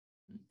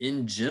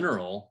in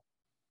general,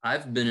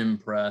 I've been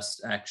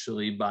impressed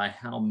actually by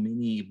how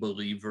many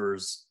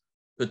believers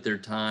put their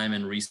time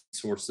and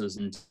resources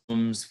into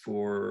homes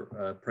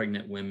for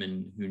pregnant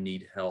women who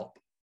need help.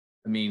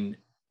 I mean,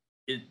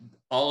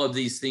 all of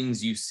these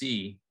things you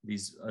see,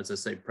 these, as I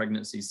say,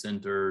 pregnancy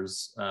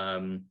centers,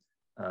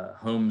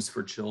 homes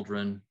for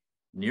children,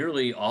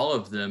 nearly all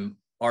of them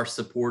are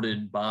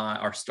started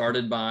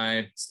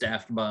by,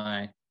 staffed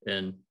by,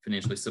 and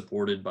financially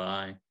supported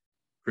by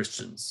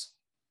Christians,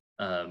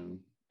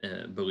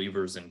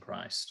 believers in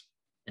Christ.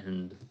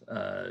 And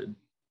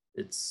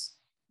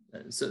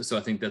so I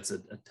think that's a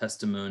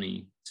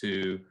testimony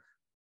to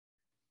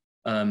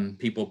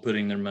people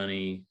putting their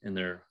money and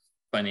their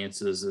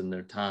finances and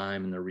their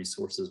time and their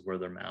resources where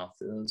their mouth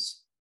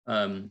is.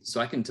 So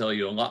I can tell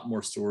you a lot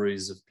more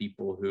stories of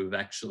people who've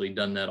actually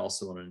done that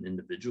also on an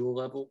individual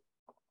level.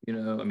 You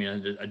know, I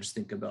mean, I just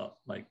think about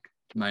like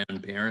my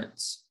own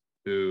parents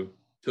who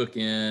took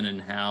in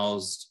and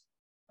housed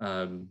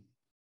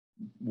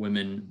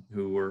women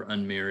who were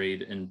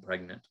unmarried and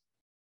pregnant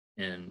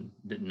and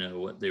didn't know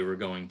what they were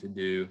going to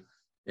do.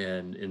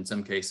 And in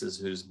some cases,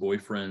 whose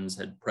boyfriends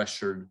had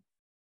pressured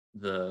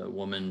the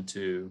woman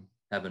to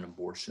have an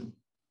abortion.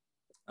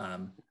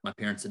 My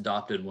parents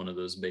adopted one of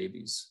those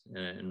babies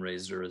and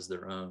raised her as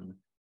their own.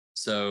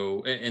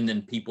 So, and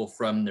then people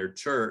from their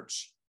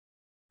church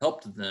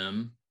helped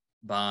them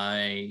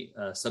by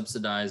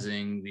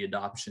subsidizing the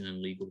adoption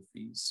and legal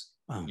fees,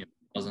 wow.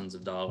 Thousands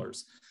of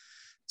dollars.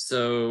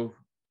 So,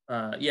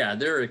 yeah,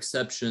 there are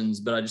exceptions,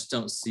 but I just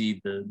don't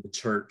see the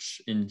church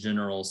in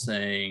general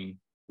saying,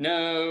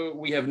 no,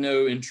 we have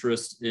no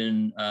interest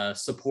in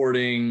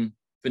supporting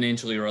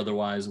financially or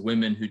otherwise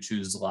women who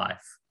choose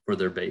life for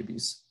their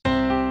babies.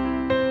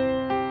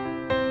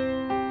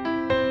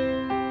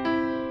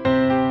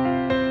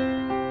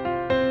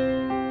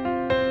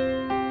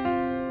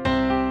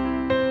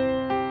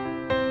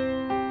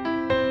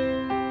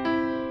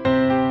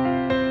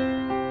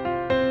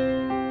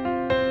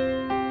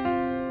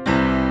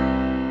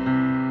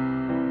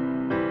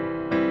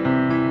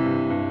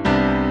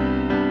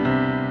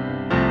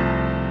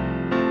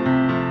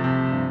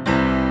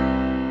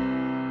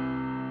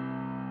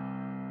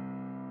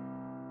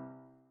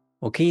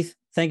 Well, Keith,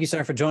 thank you,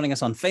 sir, for joining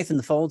us on Faith in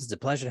the Folds. It's a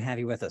pleasure to have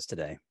you with us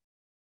today.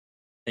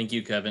 Thank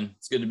you, Kevin.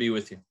 It's good to be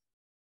with you.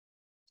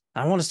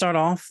 I want to start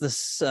off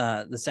this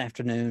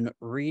afternoon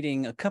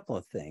reading a couple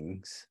of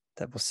things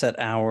that will set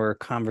our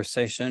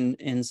conversation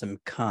in some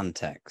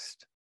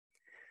context.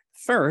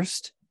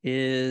 First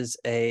is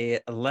a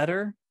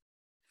letter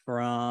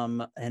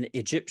from an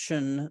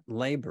Egyptian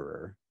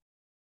laborer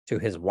to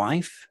his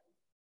wife,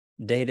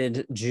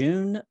 dated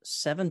June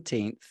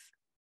 17th,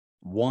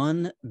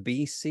 1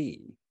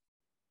 BC.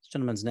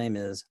 Gentleman's name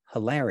is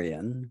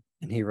Hilarion,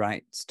 and he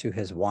writes to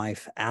his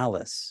wife,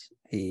 Alice.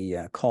 He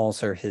calls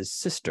her his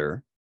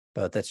sister,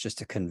 but that's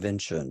just a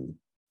convention.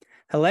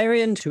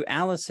 Hilarion to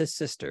Alice, his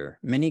sister,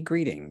 many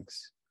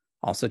greetings.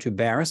 Also to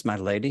Baris, my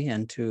lady,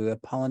 and to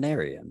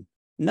Apollinarian.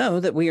 Know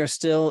that we are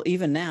still,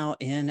 even now,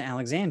 in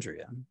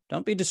Alexandria.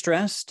 Don't be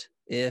distressed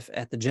if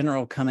at the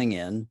general coming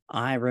in,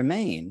 I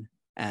remain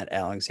at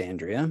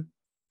Alexandria.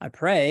 I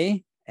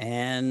pray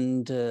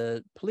and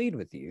plead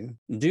with you,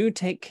 do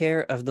take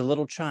care of the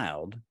little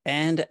child,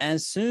 and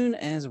as soon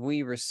as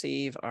we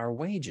receive our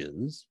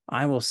wages,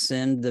 I will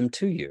send them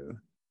to you.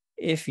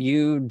 If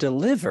you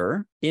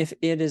deliver, if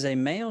it is a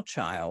male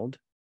child,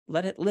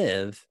 let it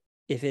live.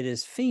 If it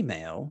is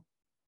female,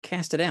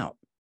 cast it out.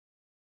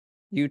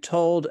 You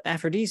told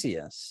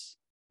Aphrodisias,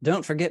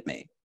 don't forget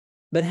me.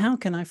 But how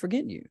can I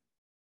forget you?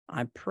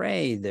 I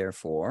pray,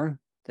 therefore,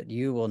 that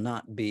you will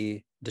not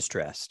be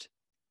distressed.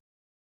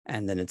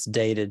 And then it's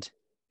dated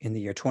in the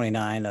year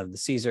 29 of the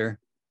Caesar,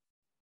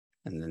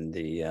 and then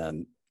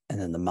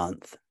the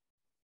month.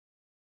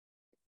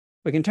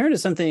 We can turn to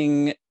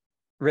something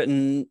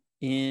written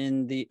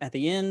at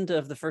the end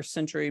of the first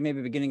century,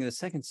 maybe beginning of the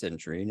second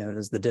century, known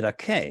as the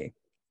Didache.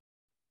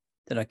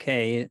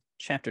 Didache,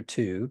 chapter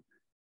 2,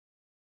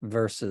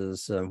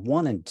 verses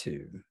 1 and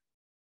 2. The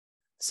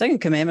second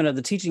commandment of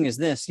the teaching is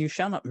this: you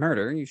shall not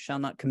murder, you shall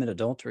not commit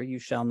adultery, you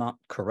shall not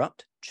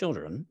corrupt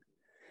children.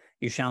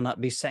 You shall not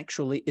be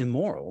sexually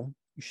immoral.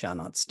 You shall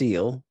not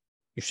steal.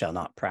 You shall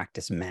not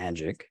practice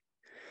magic.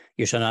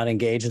 You shall not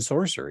engage in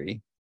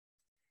sorcery.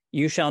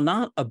 You shall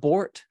not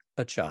abort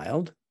a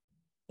child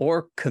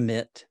or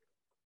commit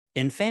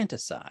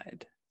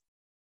infanticide.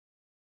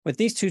 With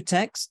these two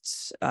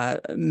texts,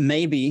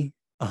 maybe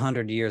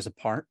 100 years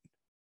apart,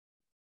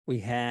 we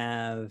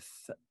have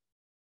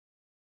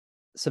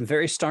some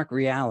very stark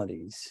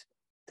realities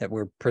that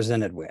we're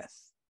presented with,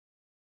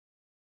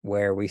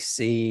 where we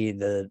see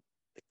the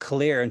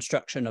clear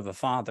instruction of a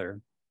father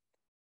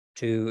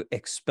to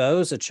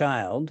expose a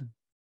child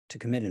to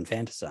commit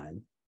infanticide,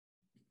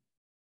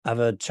 of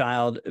a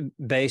child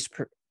based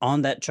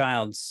on that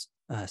child's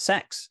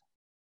sex.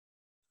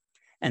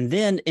 And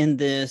then in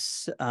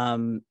this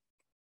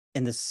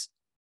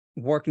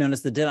work known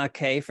as the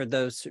Didache, for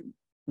those who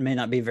may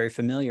not be very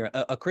familiar,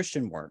 a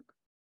Christian work,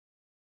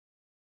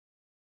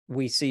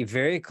 we see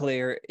very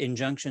clear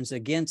injunctions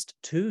against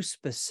two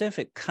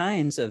specific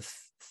kinds of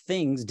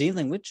things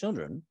dealing with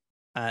children,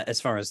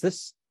 as far as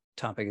this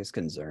topic is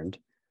concerned.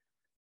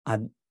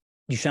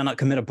 You shall not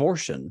commit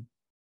abortion,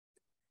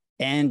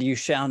 and you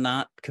shall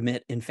not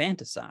commit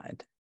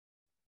infanticide.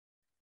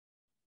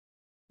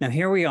 Now,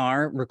 here we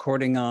are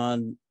recording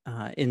on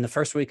in the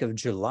first week of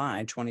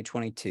July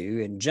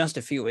 2022, and just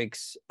a few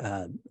weeks,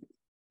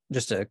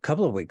 just a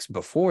couple of weeks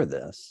before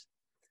this,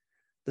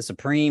 the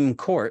Supreme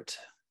Court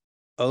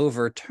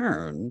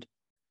overturned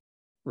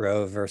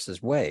Roe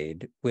versus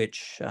Wade,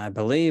 which I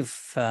believe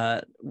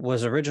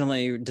was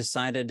originally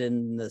decided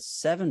in the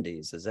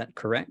 70s. Is that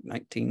correct?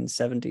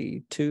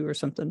 1972 or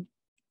something?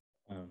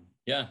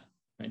 Yeah,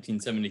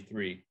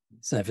 1973.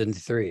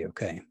 73,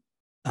 okay.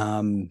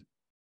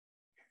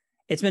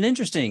 It's been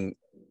interesting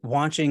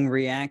watching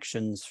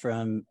reactions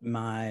from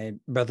my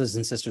brothers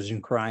and sisters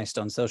in Christ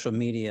on social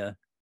media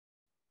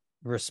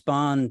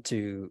respond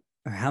to,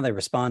 or how they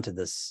respond to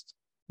this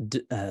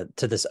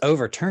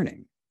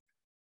overturning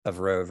of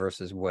Roe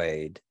versus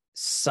Wade.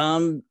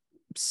 Some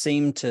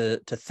seem to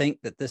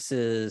think that this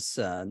is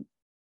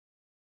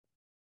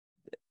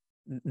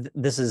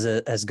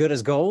as good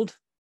as gold.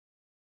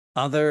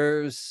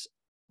 Others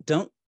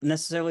don't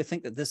necessarily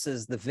think that this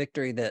is the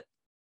victory that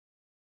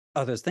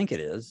others think it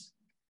is.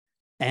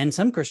 And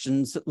some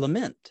Christians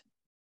lament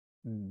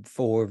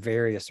for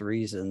various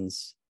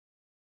reasons.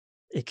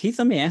 Keith,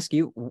 let me ask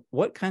you,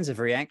 what kinds of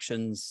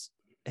reactions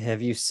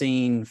have you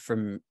seen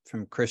from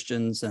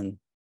Christians, and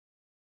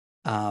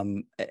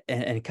kind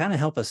of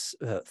help us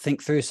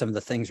think through some of the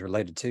things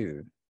related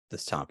to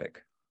this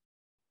topic?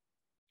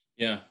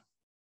 Yeah,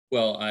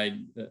 well,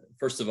 I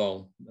first of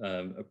all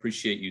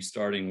appreciate you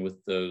starting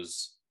with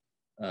those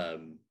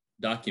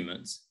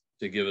documents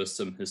to give us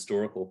some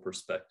historical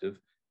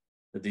perspective,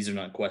 that these are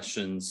not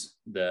questions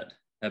that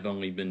have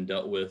only been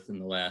dealt with in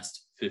the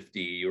last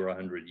 50 or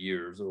 100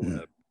 years or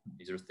whatever.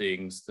 These are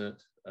things that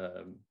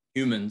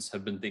humans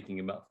have been thinking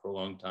about for a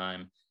long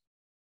time,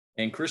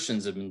 and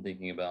Christians have been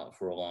thinking about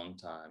for a long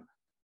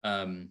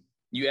time.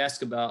 You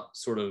ask about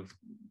sort of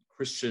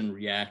Christian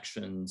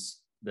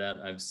reactions that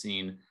I've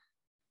seen.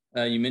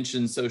 You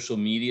mentioned social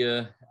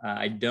media.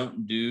 I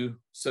don't do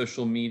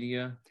social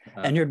media.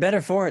 And you're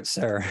better for it,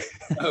 sir.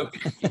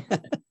 Okay.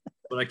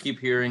 What I keep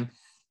hearing.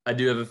 I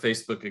do have a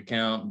Facebook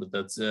account, but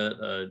that's it.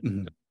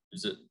 Don't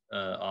use it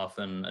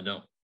often. I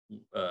don't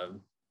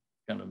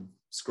kind of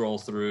scroll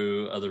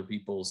through other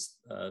people's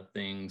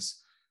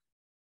things.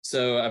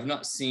 So I've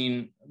not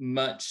seen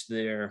much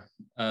there.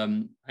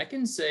 I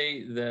can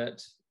say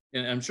that,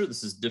 and I'm sure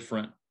this is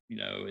different,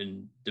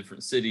 in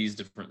different cities,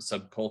 different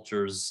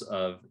subcultures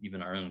of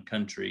even our own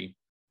country,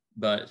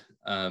 but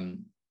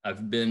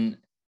I've been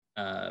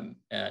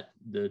at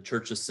the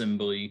church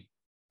assembly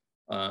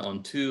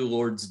on 2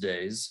 Lord's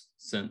Days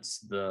since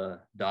the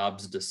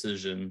Dobbs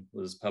decision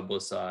was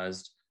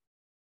publicized,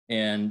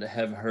 and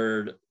have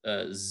heard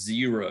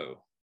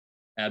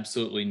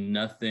absolutely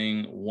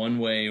nothing one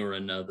way or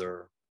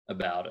another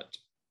about it.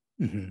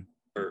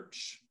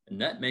 Church.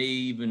 And that may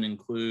even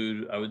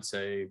include, I would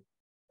say,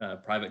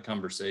 private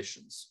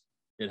conversations.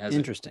 It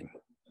hasn't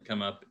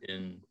come up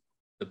in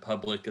the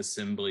public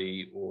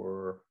assembly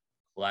or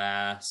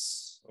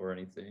class or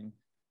anything.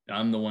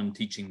 I'm the one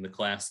teaching the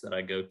class that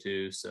I go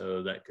to,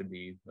 so that could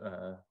be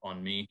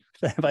on me.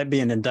 That might be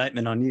an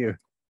indictment on you.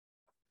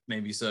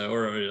 Maybe so,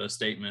 or a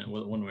statement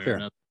one way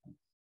or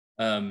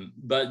another.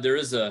 But there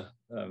is a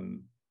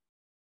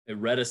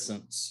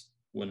reticence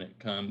when it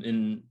comes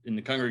in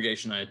the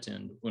congregation I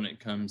attend, when it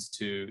comes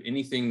to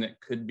anything that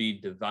could be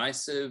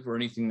divisive or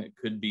anything that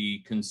could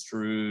be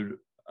construed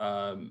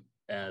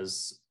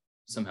as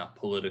somehow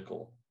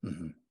political.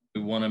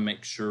 We want to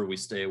make sure we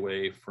stay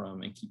away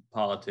from and keep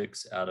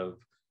politics out of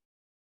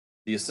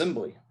the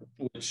assembly,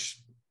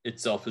 which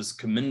itself is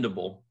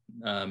commendable.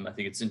 I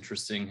think it's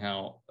interesting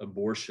how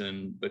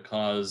abortion,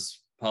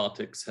 because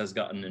politics has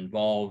gotten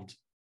involved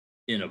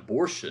in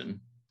abortion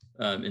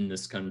in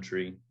this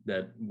country,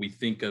 that we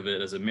think of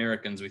it as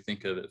Americans, we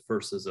think of it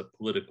first as a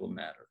political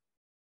matter,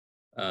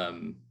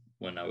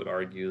 when I would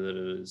argue that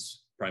it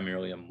is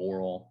primarily a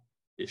moral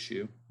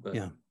issue.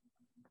 But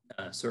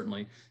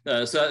certainly.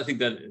 So I think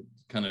that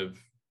kind of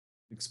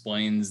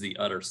explains the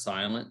utter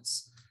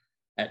silence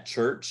at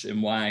church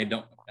and why I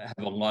don't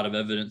have a lot of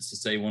evidence to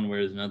say one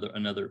way or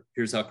another.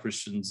 Here's how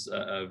Christians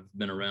I've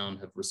been around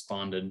have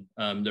responded.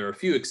 There are a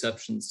few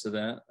exceptions to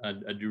that.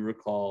 I do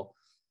recall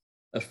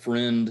a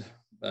friend,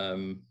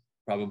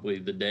 probably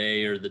the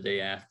day or the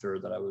day after,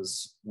 that I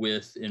was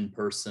with in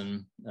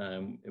person,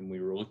 and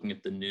we were looking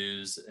at the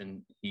news,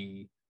 and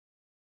he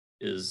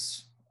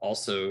is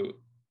also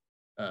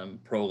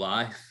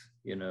pro-life.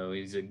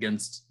 He's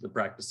against the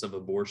practice of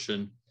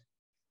abortion.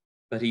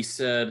 But he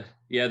said,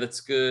 yeah,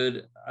 that's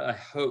good. I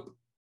hope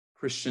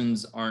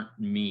Christians aren't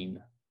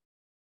mean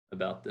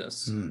about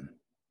this. And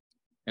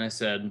I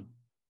said,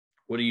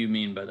 what do you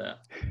mean by that?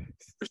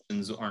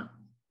 Christians aren't,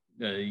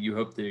 you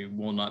hope they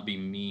will not be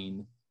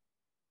mean.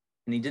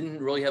 And he didn't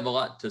really have a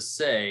lot to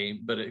say,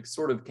 but it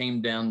sort of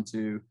came down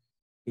to,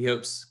 he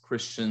hopes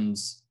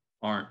Christians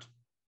aren't,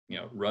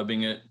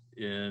 rubbing it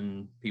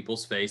in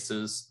people's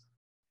faces,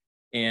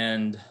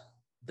 and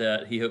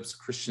that he hopes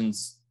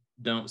Christians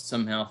don't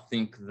somehow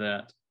think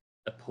that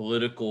a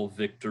political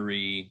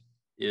victory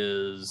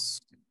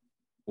is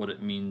what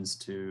it means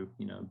to,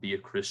 be a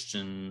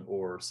Christian,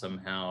 or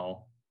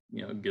somehow,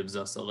 gives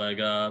us a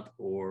leg up,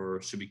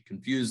 or should be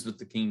confused with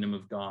the kingdom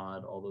of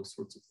God, all those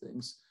sorts of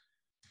things.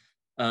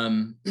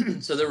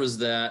 So there was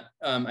that.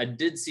 I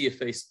did see a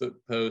Facebook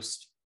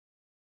post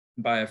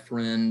by a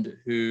friend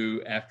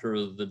who,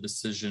 after the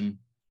decision,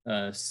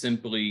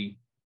 simply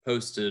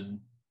posted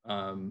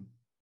a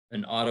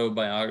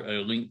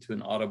link to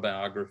an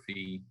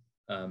autobiography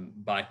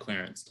by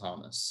Clarence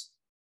Thomas,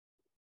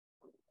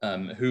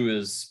 who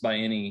is, by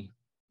any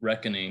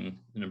reckoning,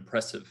 an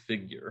impressive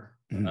figure.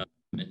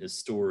 His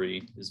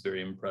story is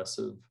very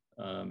impressive,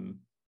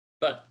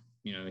 but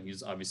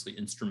he's obviously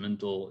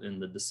instrumental in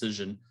the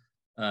decision.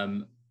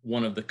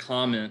 One of the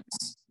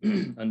comments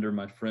under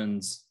my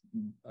friend's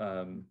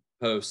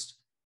post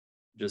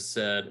just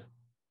said,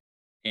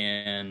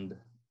 "And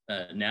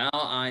now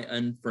I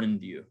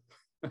unfriend you."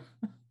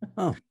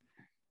 Oh.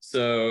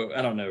 So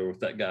I don't know if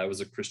that guy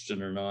was a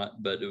Christian or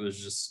not, but it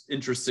was just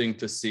interesting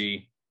to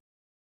see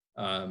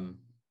the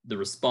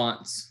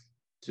response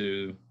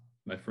to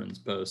my friend's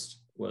post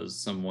was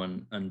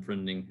someone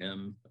unfriending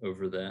him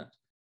over that.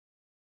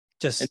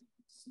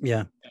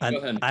 Yeah.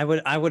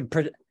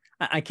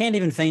 I can't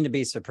even feign to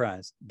be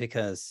surprised,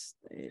 because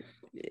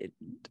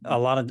a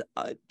lot of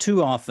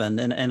too often,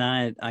 and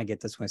I get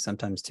this way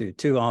sometimes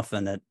too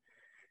often, that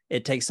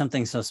it takes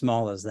something so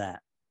small as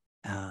that,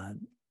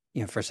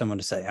 for someone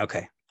to say,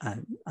 okay,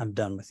 I'm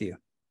done with you.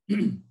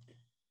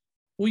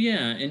 Well,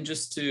 yeah. And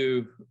just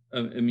to,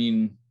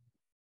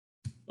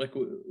 like,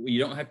 you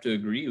don't have to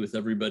agree with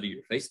everybody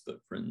you're Facebook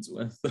friends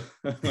with.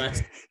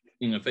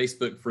 Being a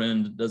Facebook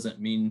friend doesn't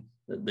mean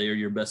that they are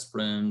your best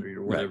friend or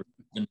you're whatever, right,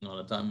 spending a lot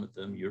of time with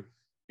them. You're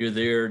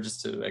there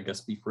just to, I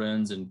guess, be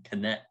friends and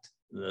connect.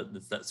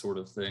 That's that sort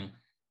of thing.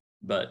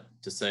 But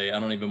to say, I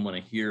don't even want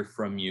to hear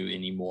from you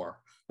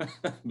anymore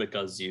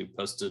because you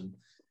posted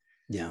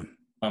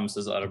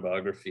Thomas's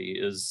autobiography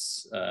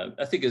is,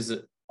 I think,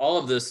 all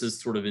of this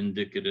is sort of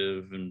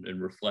indicative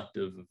and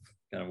reflective of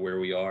kind of where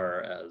we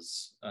are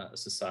as a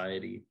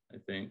society, I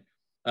think.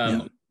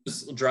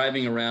 Just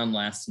driving around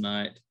last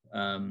night,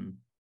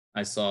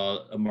 I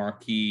saw a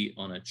marquee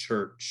on a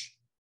church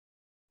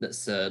that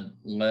said,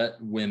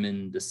 "Let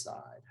women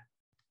decide."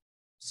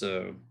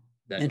 So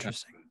that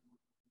interesting.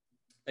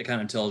 That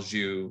kind of tells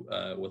you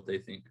what they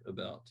think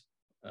about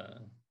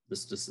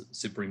this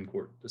Supreme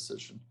Court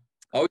decision.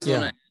 I always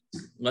want to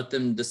let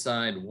them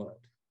decide what.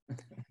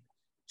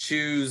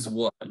 Choose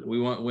what. We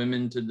want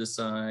women to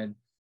decide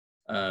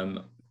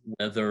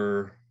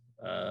whether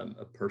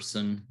a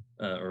person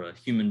or a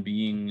human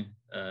being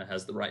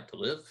has the right to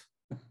live,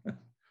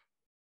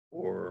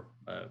 or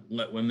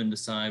let women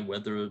decide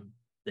whether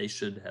they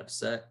should have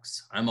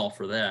sex. I'm all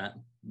for that,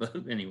 but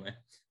anyway,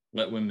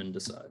 let women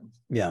decide.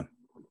 Yeah,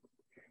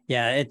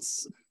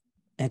 it's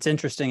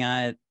interesting.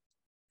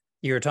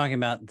 You were talking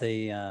about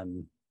the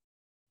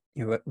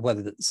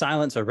whether the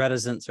silence or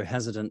reticence or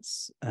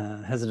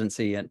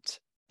hesitancy at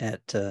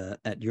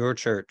your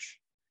church.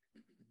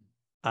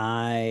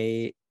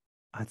 I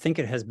think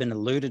it has been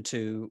alluded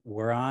to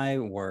where I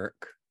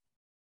work.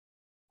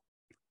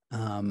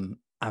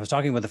 I was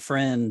talking with a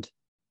friend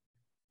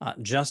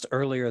just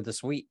earlier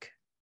this week,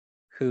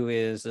 who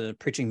is a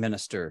preaching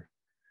minister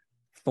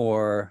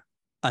for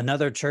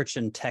another church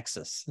in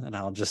Texas, and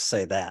I'll just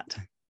say that.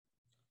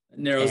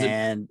 Narrows it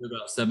to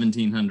about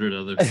 1,700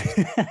 others.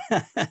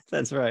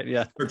 That's right.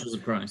 Yeah. Churches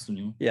of Christ,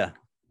 anyway. Yeah.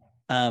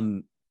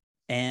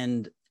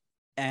 And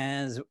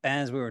as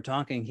we were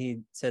talking,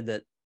 he said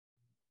that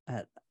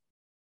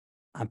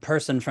a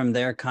person from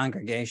their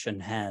congregation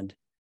had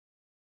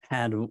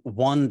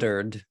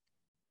wondered,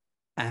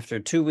 after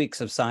 2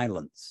 weeks of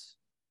silence,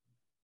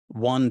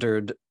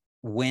 wondered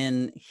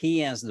when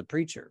he, as the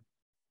preacher,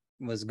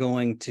 was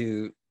going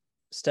to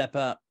step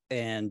up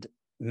and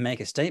make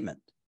a statement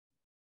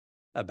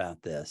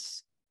about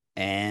this.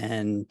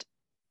 And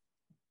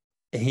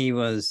he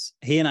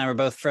and I were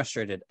both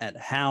frustrated at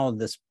how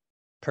this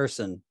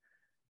person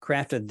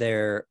crafted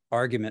their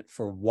argument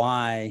for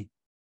why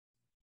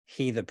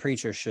he, the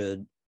preacher,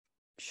 should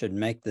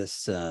make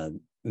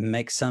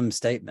some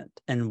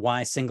statement, and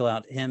why single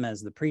out him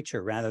as the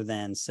preacher rather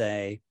than,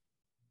 say,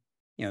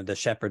 the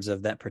shepherds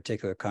of that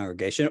particular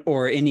congregation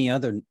or any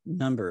other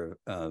number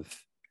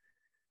of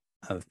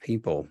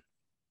people.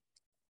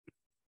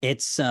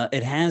 It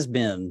has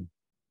been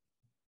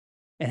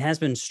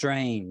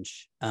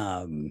strange.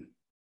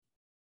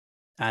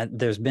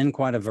 There's been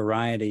quite a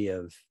variety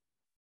of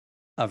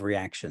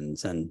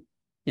reactions, and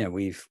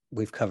we've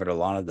covered a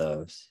lot of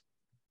those.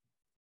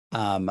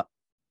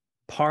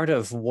 Part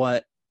of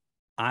what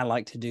I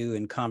like to do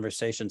in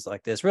conversations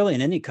like this, really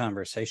in any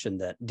conversation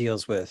that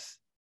deals with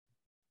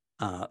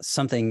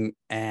something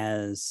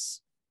as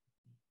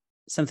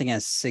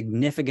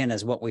significant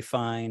as what we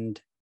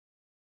find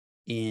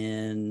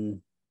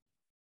in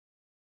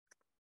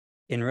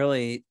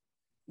really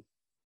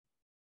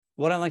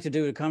what I like to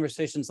do in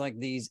conversations like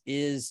these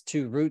is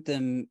to root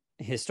them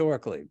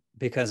historically,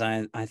 because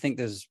I think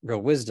there's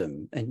real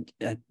wisdom, and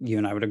you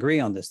and I would agree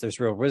on this. There's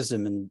real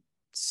wisdom in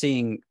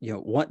seeing,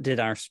 what did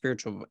our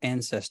spiritual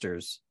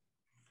ancestors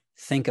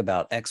think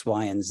about X,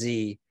 Y, and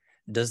Z?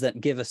 Does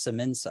that give us some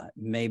insight?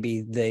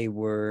 Maybe they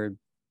were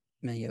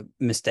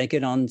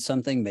mistaken on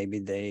something. Maybe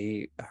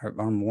they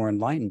are more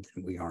enlightened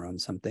than we are on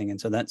something.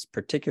 And so that's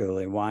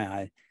particularly why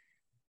I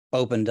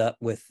opened up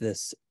with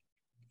this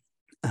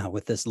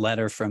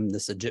letter from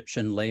this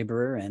Egyptian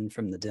laborer and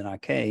from the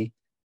Didache.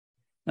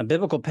 Now,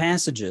 biblical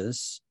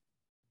passages,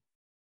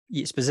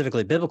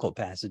 specifically biblical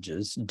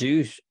passages,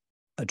 do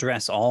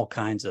address all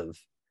kinds of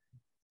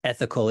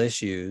ethical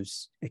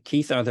issues.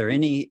 Keith, are there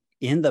any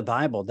in the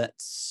Bible that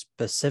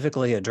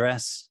specifically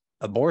address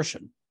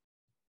abortion?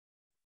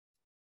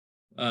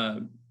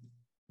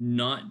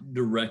 Not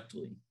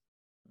directly.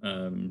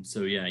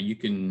 So yeah, you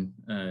can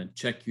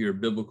check your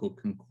biblical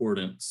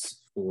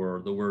concordance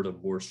for the word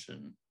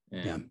abortion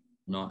and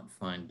not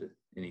find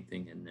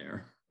anything in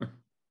there.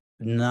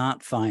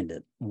 Not find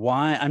it.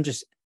 Why? I'm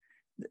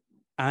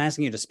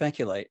asking you to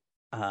speculate.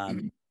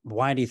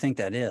 Why do you think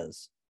that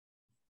is?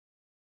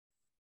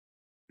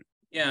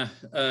 Yeah,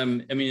 I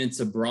mean, it's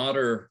a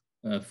broader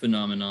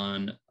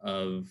phenomenon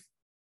of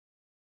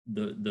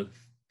the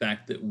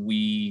fact that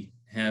we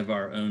have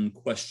our own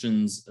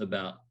questions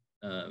about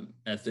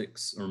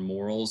ethics or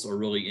morals, or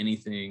really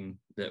anything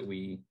that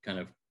we kind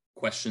of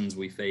questions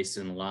we face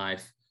in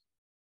life.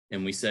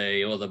 And we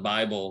say, well, the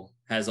Bible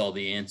has all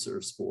the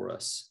answers for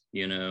us,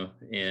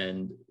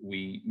 and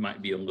we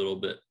might be a little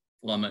bit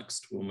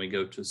flummoxed when we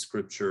go to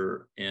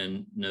scripture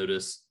and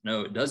notice,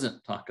 no, it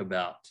doesn't talk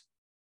about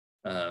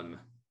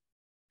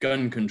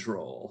gun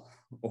control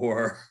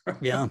or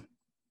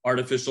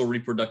artificial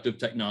reproductive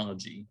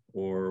technology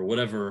or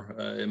whatever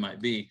it might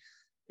be.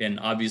 And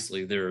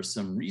obviously there are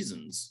some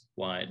reasons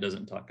why it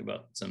doesn't talk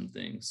about some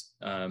things.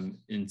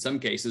 In some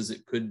cases,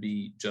 it could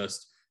be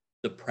just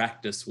the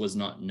practice was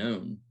not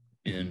known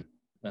in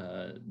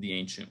the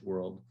ancient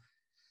world.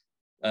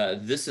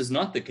 This is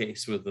not the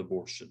case with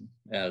abortion,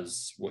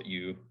 as what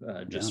you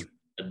just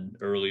read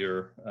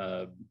earlier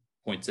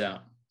points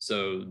out.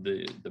 So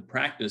the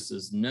practice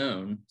is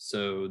known.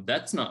 So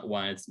that's not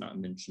why it's not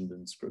mentioned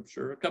in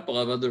scripture. A couple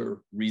of other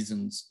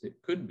reasons it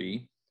could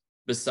be.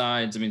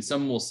 Besides, I mean,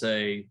 some will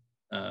say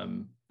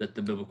that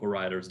the biblical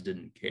writers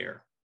didn't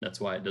care.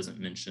 That's why it doesn't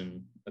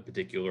mention a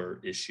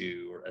particular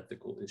issue or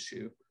ethical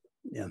issue.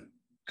 Yeah.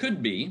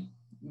 Could be,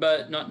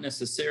 but not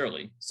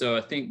necessarily. So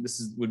I think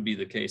would be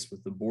the case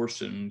with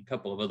abortion. A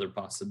couple of other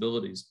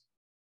possibilities.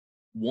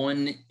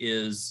 One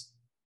is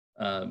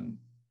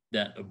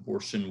that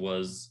abortion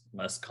was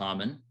less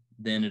common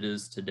than it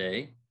is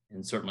today,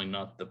 and certainly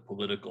not the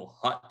political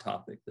hot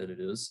topic that it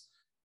is.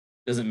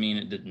 Doesn't mean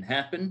it didn't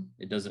happen.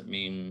 It doesn't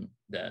mean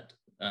that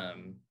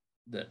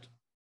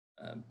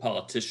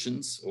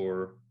politicians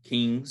or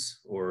kings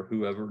or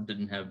whoever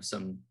didn't have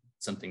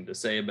something to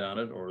say about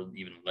it or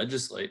even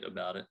legislate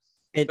about it.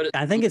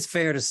 I think it's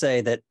fair to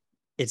say that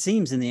it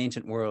seems in the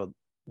ancient world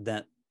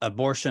that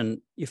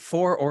abortion, being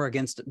for or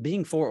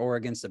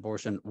against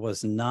abortion,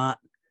 was not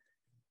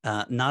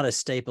a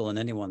staple in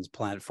anyone's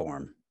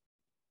platform.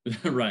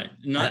 Right.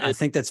 I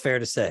think that's fair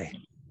to say.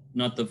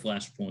 Not the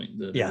flashpoint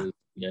that it is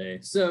today.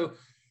 So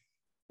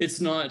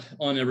it's not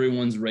on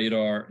everyone's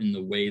radar in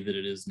the way that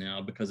it is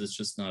now because it's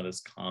just not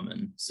as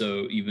common.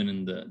 So even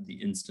in the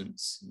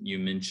instance you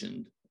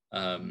mentioned,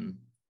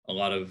 a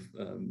lot of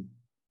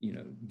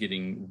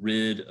getting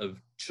rid of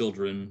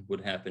children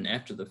would happen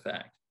after the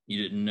fact.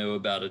 You didn't know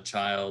about a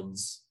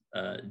child's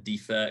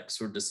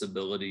defects or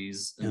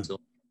disabilities until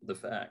the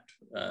fact.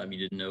 You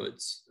didn't know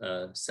its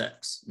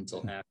sex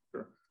until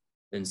after.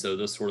 And so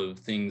those sort of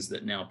things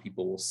that now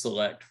people will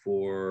select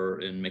for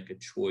and make a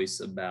choice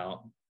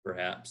about,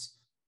 perhaps,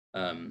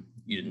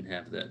 you didn't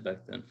have that back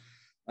then.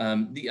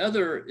 The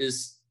other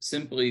is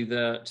simply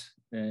that,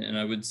 and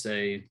I would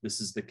say this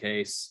is the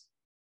case,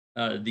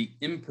 the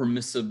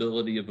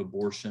impermissibility of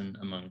abortion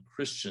among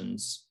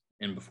Christians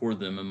and before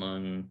them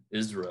among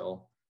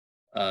Israel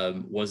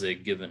was a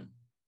given.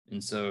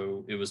 And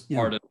so it was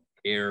part of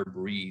the air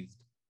breathed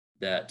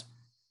that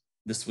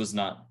this was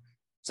not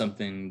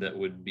something that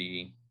would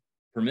be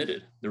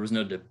permitted. There was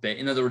no debate.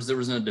 In other words, there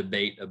was no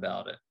debate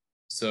about it.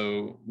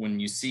 So when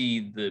you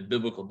see the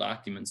biblical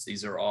documents,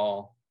 these are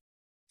all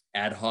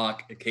ad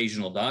hoc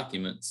occasional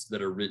documents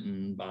that are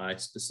written by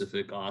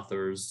specific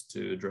authors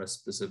to address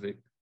specific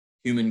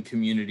human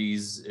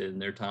communities in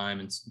their time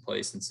and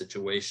place and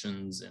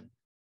situations. And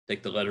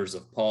take the letters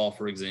of Paul,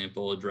 for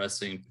example,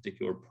 addressing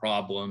particular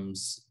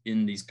problems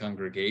in these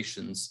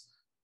congregations.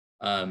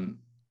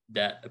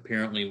 That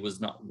apparently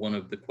was not one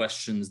of the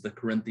questions the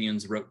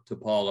Corinthians wrote to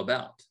Paul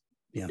about.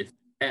 Yeah. If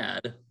he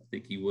had, I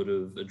think he would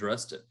have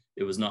addressed it.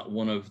 It was not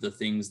one of the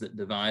things that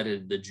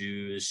divided the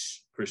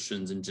Jewish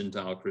Christians and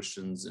Gentile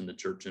Christians in the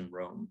church in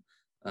Rome.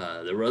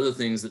 There were other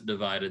things that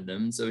divided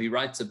them. So he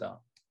writes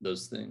about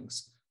those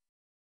things.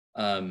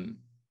 That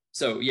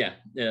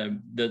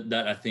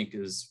I think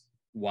is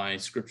why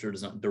scripture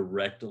does not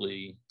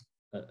directly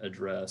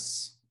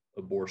address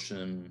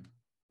abortion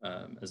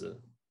as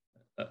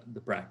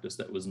the practice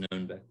that was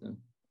known back then.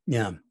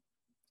 Yeah.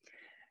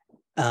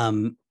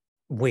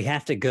 We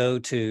have to go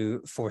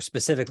to, for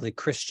specifically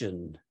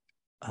Christian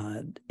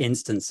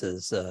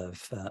instances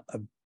of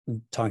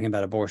talking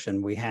about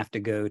abortion, we have to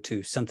go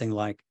to something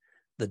like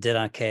the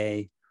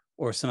Didache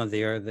or some of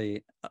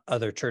the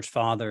other church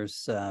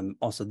fathers,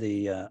 also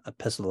the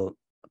Epistle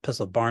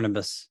of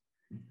Barnabas,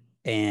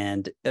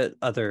 and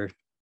other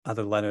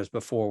letters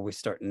before we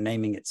start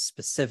naming it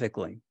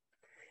specifically.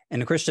 In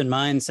the Christian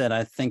mindset,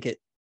 I think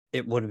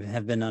it would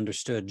have been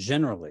understood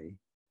generally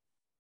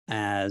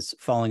as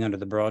falling under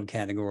the broad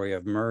category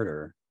of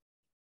murder.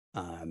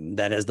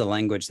 That is the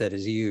language that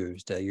is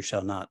used. You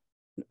shall not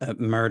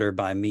murder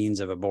by means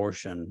of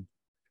abortion.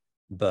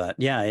 But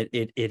yeah,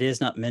 it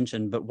is not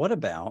mentioned. But what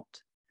about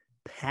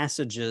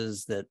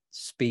passages that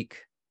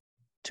speak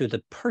to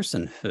the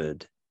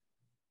personhood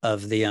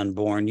of the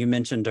unborn? You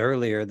mentioned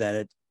earlier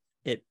that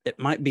it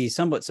might be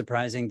somewhat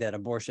surprising that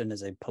abortion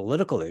is a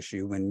political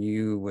issue when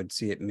you would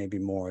see it maybe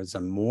more as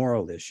a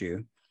moral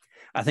issue.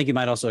 I think you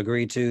might also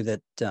agree too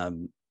that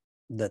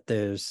that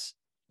there's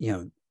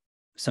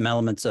some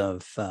elements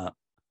of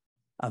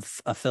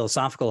a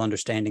philosophical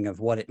understanding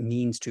of what it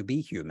means to be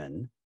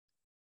human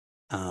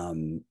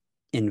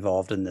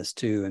involved in this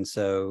too. And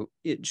so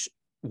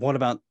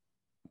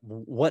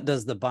what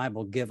does the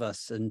Bible give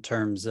us in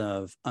terms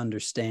of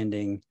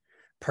understanding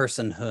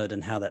personhood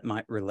and how that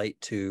might relate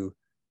to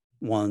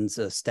one's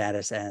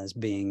status as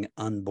being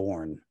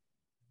unborn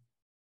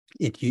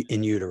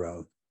in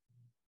utero?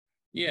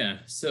 Yeah.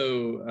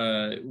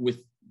 So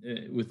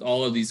with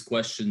all of these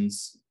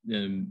questions,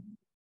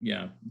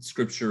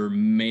 Scripture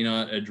may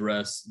not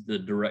address the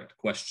direct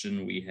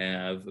question we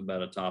have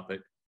about a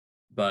topic,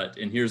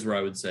 and here's where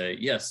I would say,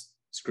 yes,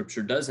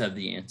 Scripture does have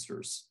the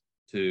answers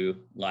to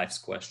life's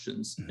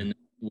questions. Mm-hmm. And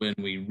when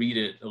we read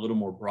it a little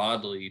more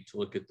broadly to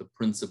look at the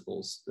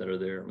principles that are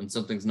there, when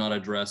something's not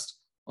addressed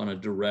on a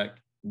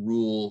direct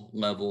rule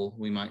level,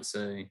 we might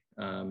say,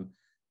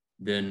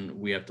 then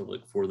we have to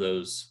look for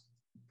those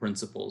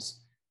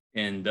principles.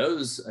 And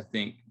those, I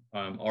think,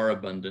 are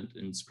abundant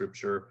in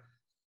Scripture.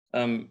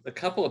 A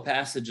couple of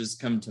passages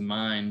come to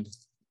mind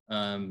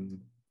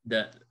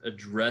that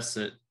address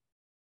it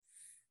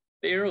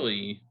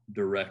fairly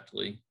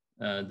directly,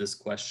 this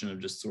question of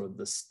just sort of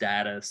the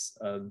status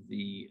of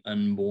the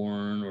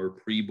unborn or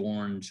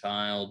preborn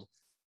child.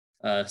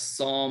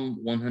 Psalm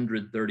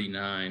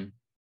 139.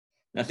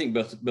 I think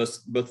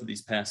both of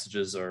these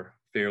passages are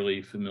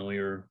fairly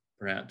familiar,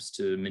 perhaps,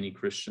 to many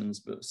Christians,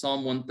 but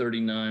Psalm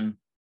 139,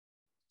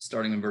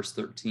 starting in verse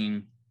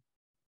 13,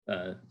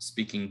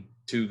 speaking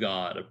to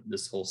God.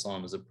 This whole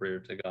psalm is a prayer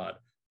to God.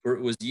 For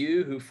it was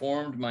you who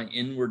formed my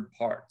inward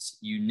parts.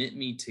 You knit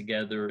me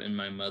together in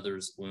my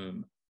mother's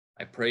womb.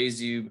 I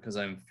praise you because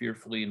I am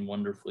fearfully and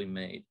wonderfully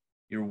made.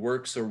 Your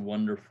works are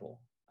wonderful.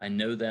 I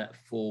know that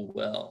full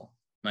well.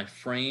 My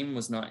frame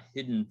was not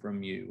hidden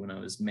from you when I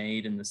was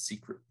made in the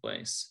secret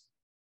place,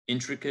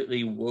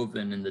 intricately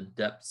woven in the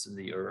depths of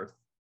the earth.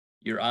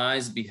 Your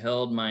eyes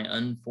beheld my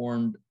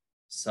unformed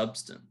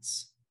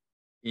substance.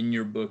 In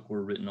your book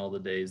were written all the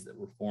days that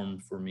were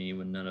formed for me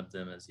when none of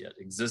them as yet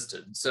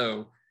existed.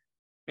 So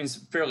it's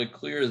fairly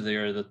clear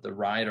there that the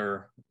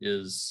writer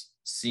is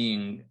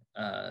seeing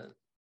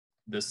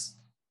this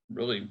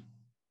really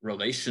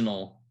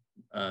relational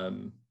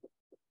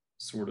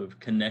sort of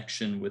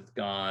connection with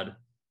God,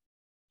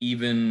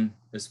 even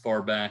as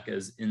far back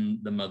as in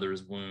the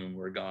mother's womb,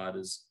 where God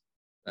is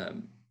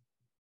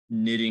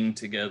knitting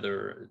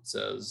together, it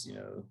says,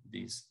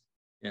 these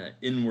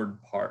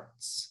inward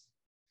parts,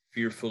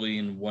 fearfully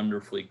and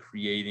wonderfully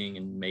creating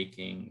and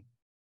making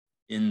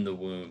in the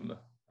womb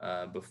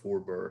before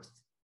birth.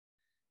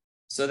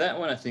 So that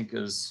one I think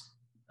is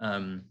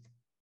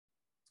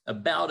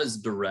about as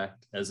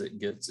direct as it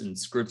gets in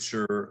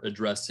Scripture,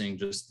 addressing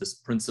just this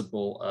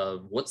principle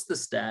of what's the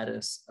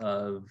status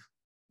of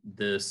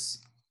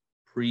this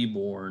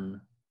preborn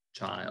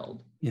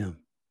child. Yeah.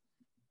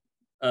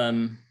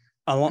 I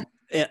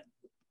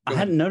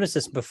hadn't noticed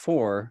this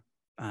before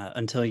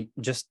until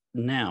just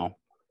now.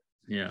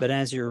 Yeah. But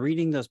as you're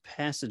reading those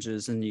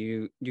passages and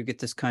you get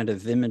this kind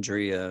of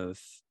imagery of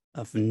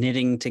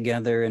knitting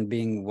together and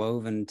being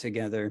woven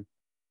together,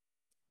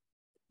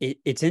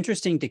 it's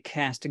interesting to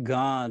cast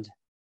God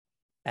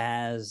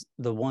as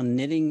the one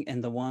knitting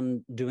and the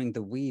one doing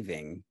the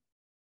weaving,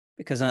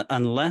 because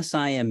unless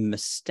I am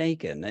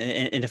mistaken,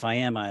 and if I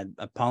am, I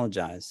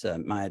apologize.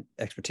 My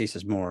expertise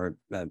is more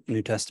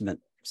New Testament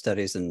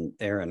studies and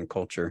era and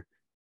culture.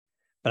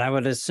 But I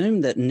would assume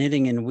that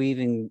knitting and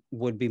weaving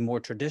would be more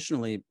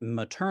traditionally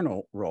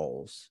maternal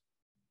roles,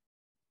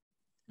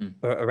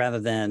 rather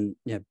than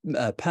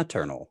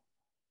paternal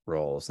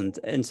roles.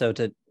 And so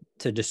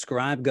to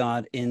describe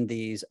God in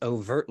these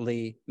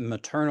overtly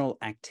maternal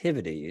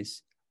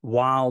activities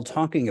while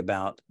talking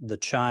about the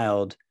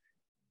child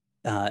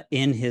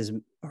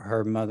in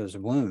her mother's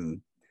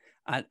womb,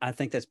 I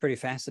think that's pretty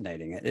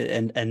fascinating,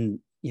 and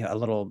a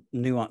little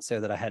nuance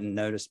there that I hadn't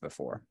noticed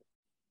before.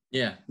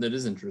 Yeah, that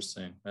is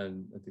interesting. I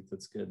think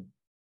that's good.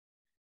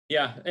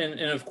 Yeah, and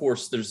of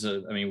course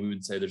we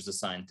would say there's a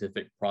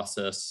scientific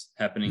process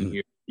happening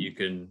here. You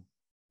can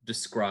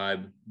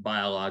describe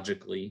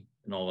biologically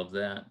and all of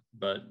that,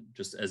 but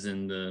just as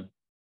in the,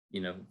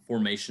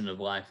 formation of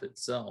life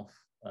itself,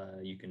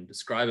 you can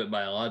describe it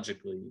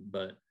biologically,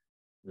 but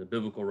the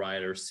biblical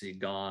writers see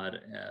God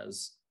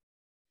as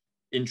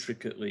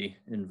intricately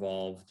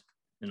involved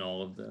in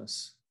all of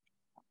this.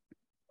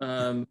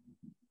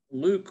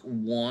 Luke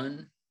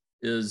 1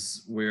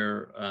 is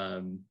where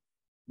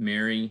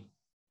Mary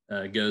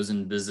goes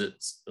and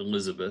visits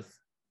Elizabeth,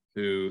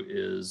 who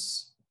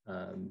is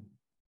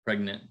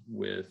pregnant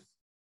with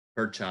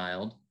her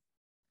child.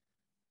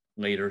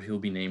 Later, he'll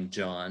be named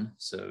John,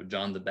 so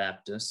John the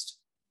Baptist.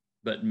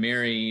 But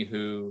Mary,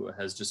 who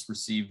has just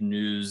received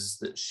news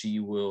that she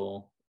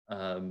will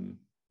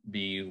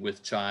be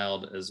with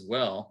child as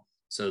well.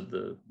 So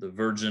the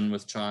virgin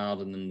with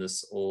child, and then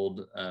this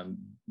old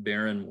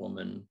barren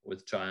woman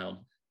with child.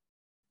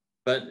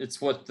 But it's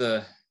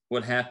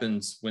what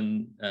happens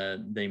when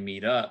they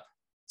meet up.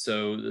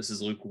 So this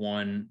is Luke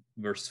 1,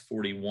 verse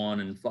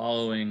 41 and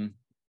following.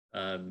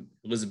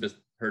 Elizabeth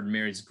heard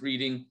Mary's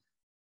greeting.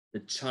 The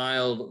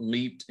child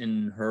leaped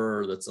in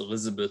her, that's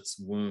Elizabeth's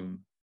womb.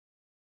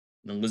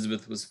 And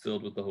Elizabeth was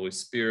filled with the Holy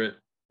Spirit.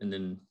 And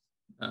then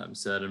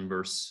said in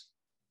verse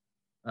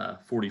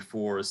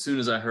 44, as soon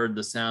as I heard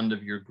the sound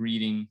of your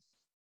greeting,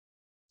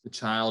 the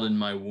child in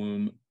my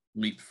womb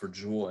leaped for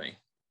joy.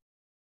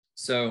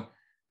 So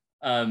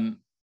I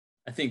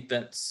think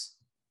that's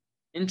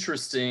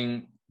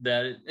interesting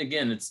that,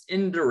 again, it's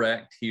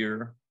indirect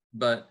here,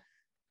 but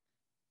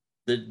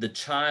the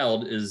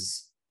child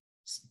is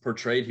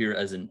portrayed here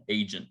as an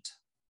agent.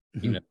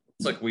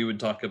 It's like we would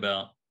talk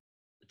about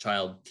the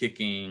child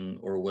kicking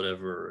or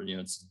whatever,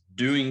 it's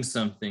doing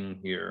something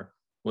here.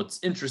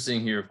 What's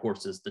interesting here, of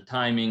course, is the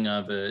timing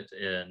of it.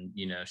 And,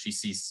 she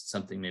sees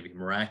something maybe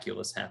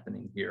miraculous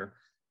happening here.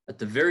 At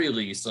the very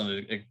least,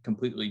 on a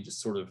completely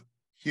just sort of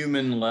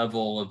human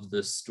level of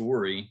this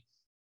story,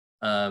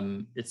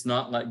 it's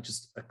not like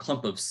just a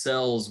clump of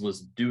cells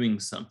was doing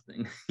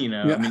something,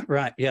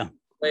 Right. Yeah.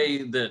 The way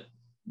that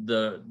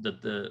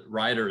the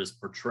writer is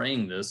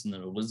portraying this, and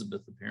that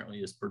Elizabeth apparently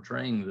is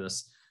portraying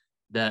this,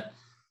 that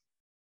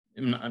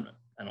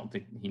I don't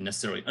think he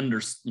necessarily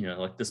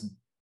like this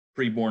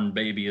preborn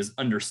baby is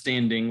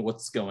understanding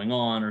what's going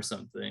on or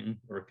something,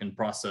 or can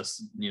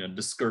process,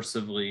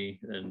 discursively,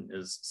 and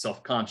is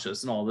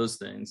self-conscious and all those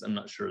things. I'm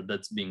not sure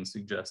that's being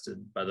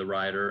suggested by the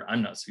writer.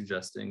 I'm not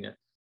suggesting it,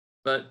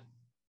 but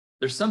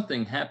there's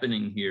something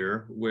happening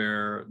here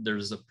where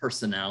there's a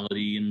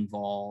personality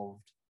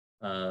involved,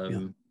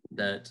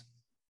 that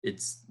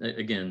it's,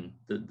 again,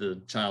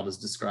 the child is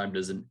described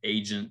as an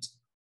agent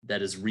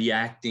that is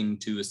reacting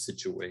to a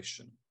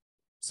situation.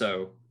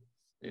 So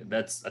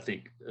that's, I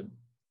think, a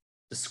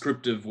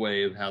descriptive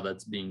way of how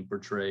that's being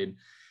portrayed.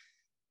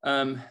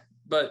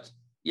 But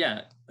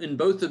yeah, in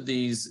both of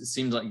these, it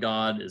seems like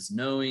God is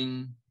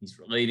knowing, he's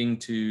relating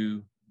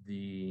to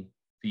the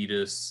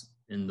fetus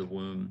in the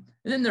womb.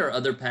 And then there are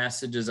other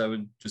passages I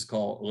would just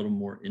call a little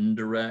more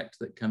indirect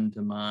that come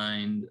to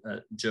mind.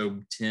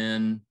 Job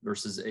 10,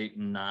 verses 8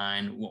 and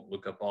 9. Won't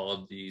look up all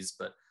of these,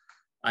 but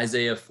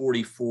Isaiah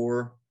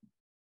 44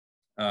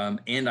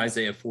 and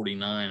Isaiah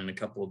 49 in a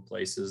couple of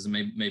places,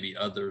 maybe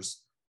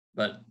others,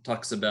 but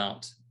talks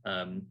about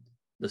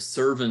the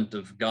servant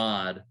of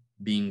God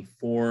being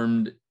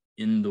formed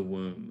in the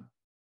womb.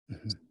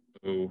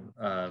 So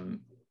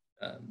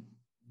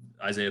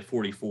Isaiah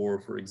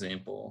 44, for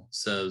example,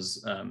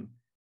 says,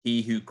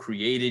 he who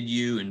created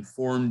you and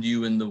formed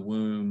you in the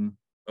womb,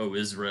 O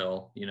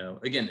Israel.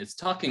 Again, it's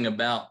talking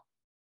about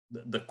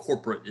the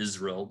corporate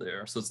Israel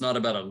there. So it's not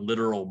about a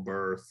literal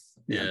birth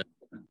and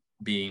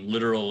being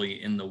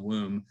literally in the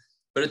womb,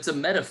 but it's a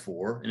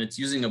metaphor, and it's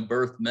using a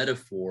birth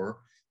metaphor.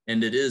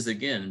 And it is,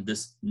 again,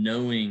 this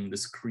knowing,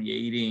 this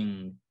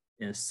creating,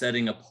 and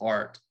setting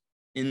apart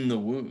in the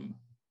womb.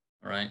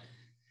 All right.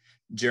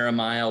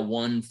 Jeremiah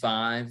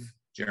 1:5.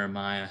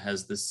 Jeremiah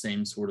has the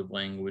same sort of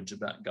language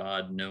about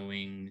God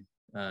knowing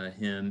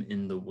him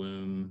in the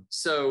womb.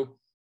 So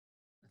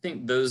I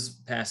think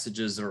those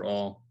passages are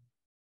all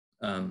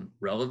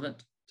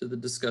relevant to the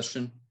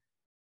discussion.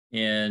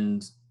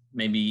 And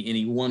maybe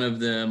any one of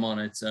them on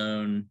its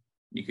own,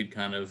 you could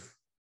kind of,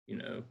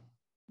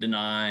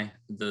 deny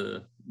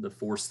the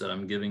force that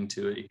I'm giving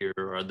to it here,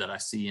 or that I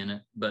see in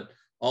it. But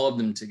all of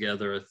them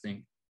together, I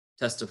think,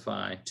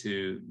 testify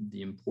to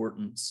the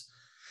importance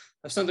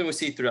of something we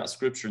see throughout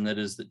Scripture, and that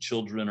is that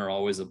children are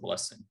always a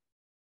blessing.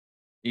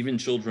 Even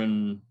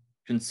children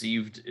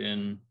conceived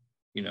in,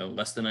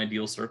 less than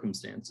ideal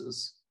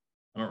circumstances.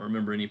 I don't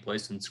remember any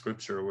place in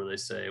Scripture where they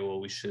say,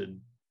 well, we should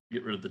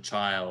get rid of the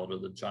child, or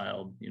the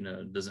child,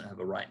 doesn't have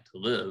a right to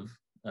live.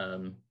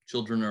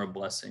 Children are a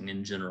blessing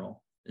in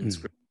general in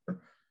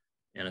Scripture,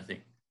 and I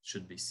think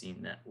should be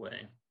seen that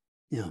way.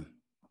 Yeah.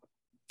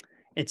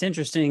 It's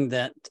interesting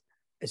that,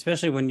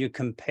 especially when you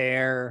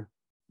compare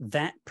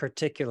that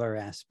particular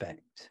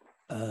aspect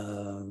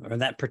or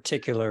that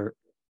particular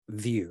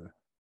view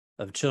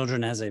of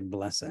children as a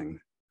blessing,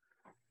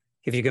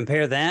 if you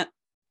compare that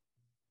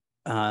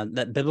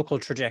that biblical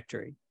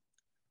trajectory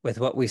with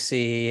what we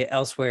see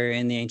elsewhere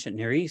in the ancient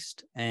Near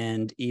East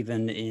and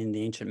even in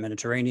the ancient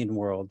Mediterranean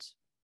worlds,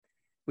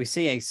 we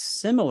see a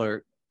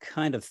similar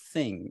kind of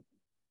thing,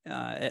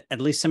 at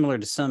least similar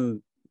to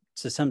some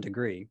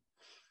degree.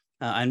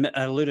 I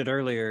alluded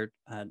earlier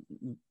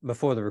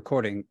before the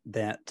recording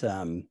that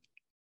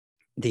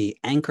the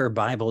Anchor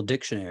Bible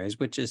dictionaries,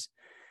 which is,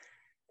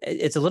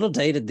 it's a little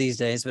dated these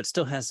days, but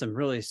still has some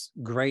really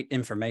great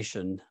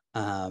information.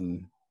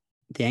 The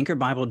Anchor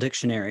Bible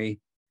Dictionary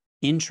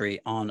entry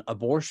on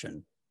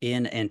abortion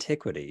in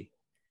antiquity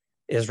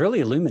is really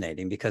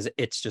illuminating because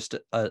it's just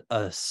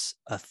a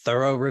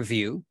thorough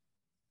review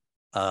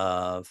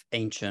of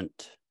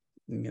ancient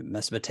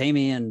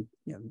Mesopotamian,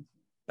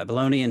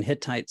 Babylonian,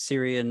 Hittite,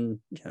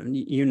 Syrian,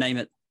 you name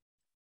it,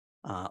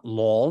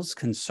 laws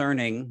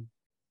concerning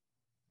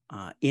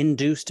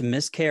induced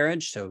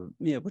miscarriage. So,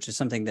 which is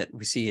something that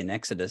we see in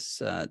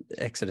Exodus.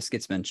 Exodus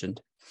gets mentioned,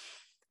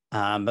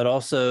 but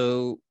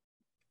also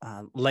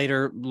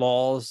later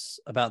laws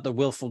about the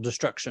willful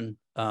destruction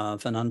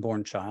of an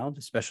unborn child,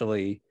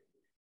 especially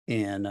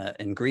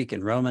in Greek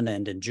and Roman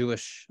and in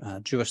Jewish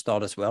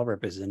thought as well,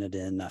 represented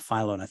in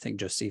Philo and I think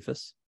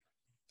Josephus.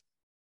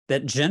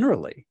 That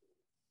generally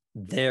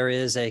there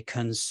is a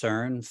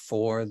concern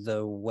for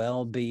the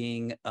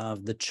well-being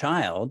of the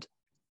child.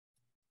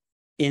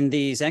 In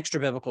these extra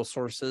biblical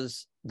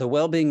sources, the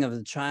well-being of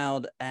the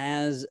child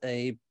as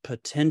a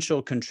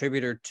potential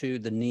contributor to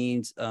the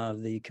needs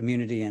of the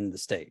community and the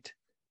state.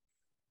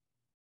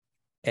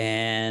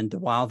 And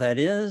while that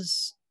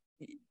is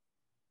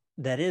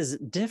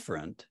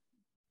different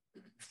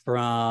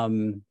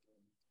from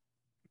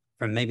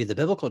maybe the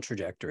biblical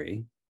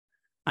trajectory,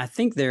 I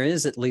think there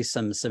is at least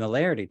some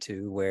similarity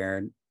to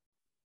where,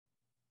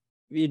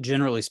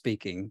 generally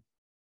speaking,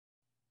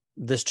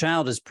 this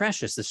child is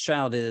precious. This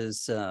child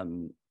is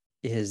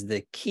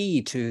the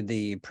key to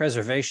the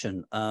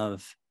preservation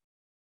of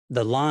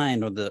the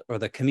line or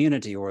the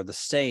community or the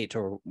state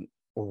or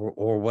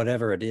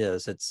whatever it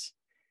is.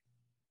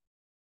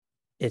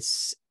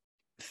 It's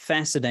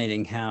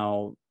fascinating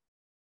how,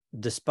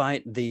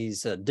 despite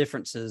these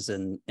differences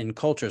in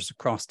cultures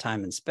across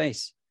time and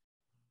space,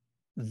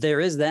 there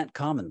is that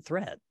common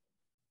thread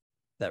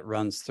that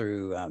runs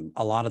through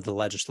a lot of the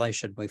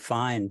legislation we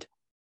find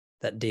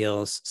that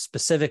deals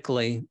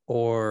specifically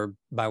or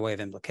by way of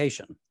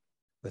implication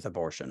with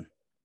abortion.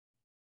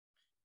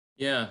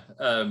 Yeah,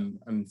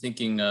 I'm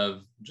thinking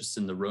of, just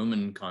in the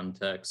Roman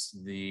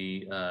context,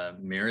 the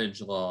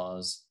marriage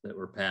laws that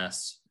were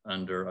passed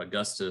under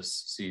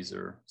Augustus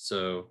Caesar.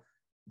 So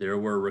there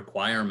were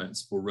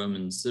requirements for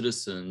Roman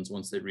citizens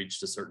once they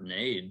reached a certain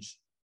age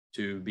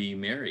to be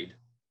married.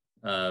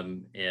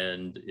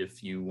 And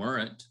if you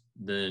weren't,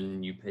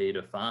 then you paid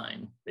a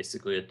fine,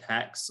 basically a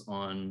tax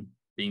on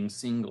being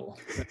single.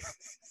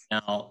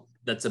 Now,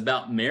 that's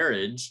about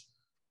marriage,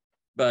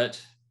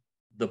 but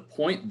the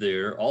point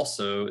there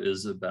also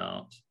is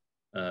about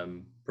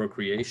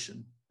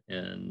procreation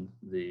and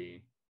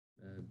the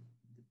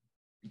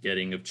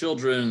getting of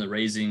children, the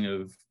raising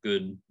of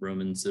good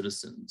Roman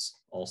citizens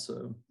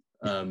also.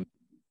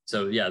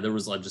 So yeah, there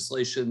was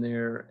legislation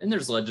there, and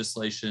there's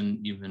legislation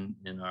even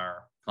in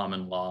our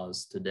common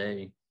laws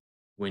today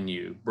when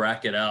you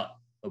bracket out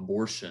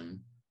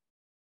abortion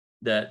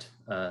that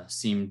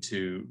seem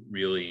to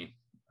really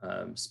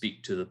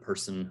speak to the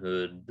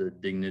personhood, the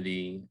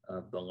dignity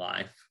of the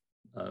life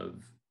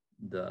of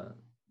the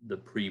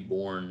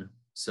preborn.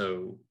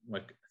 So,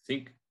 like, I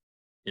think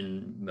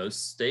in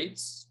most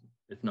states,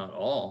 if not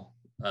all,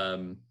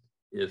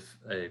 if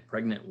a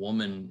pregnant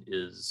woman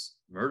is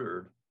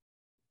murdered,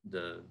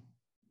 the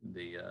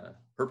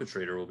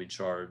perpetrator will be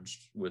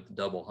charged with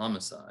double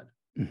homicide.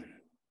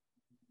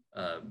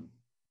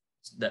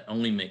 That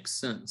only makes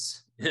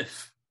sense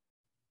if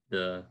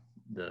the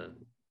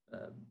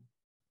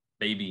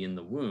baby in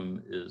the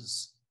womb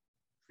is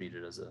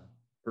treated as a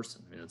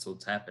person. I mean, that's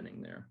what's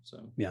happening there.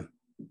 So yeah.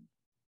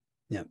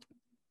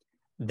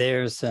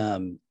 There's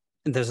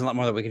a lot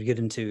more that we could get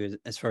into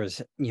as far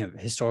as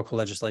historical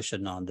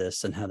legislation on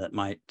this and how that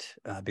might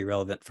be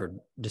relevant for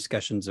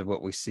discussions of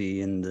what we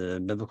see in the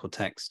biblical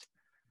text.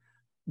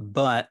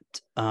 But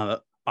I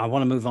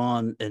want to move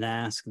on and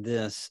ask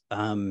this.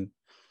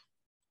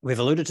 We've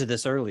alluded to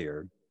this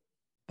earlier,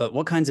 but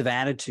what kinds of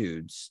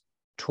attitudes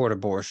toward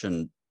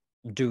abortion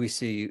do we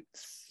see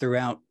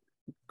throughout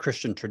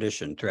Christian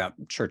tradition, throughout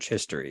church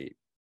history?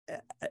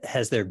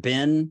 Has there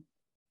been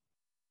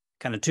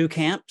kind of two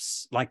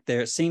camps, like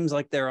there seems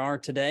like there are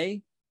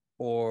today,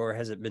 or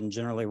has it been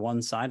generally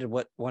one-sided?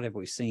 What have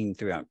we seen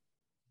throughout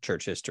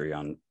church history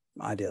on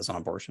ideas on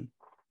abortion?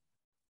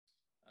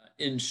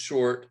 In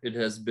short, it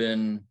has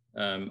been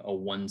a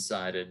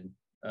one-sided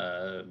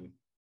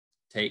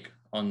take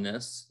on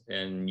this,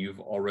 and you've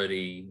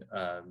already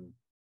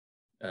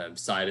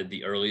cited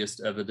the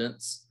earliest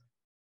evidence.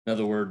 In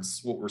other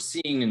words, what we're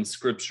seeing in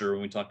Scripture,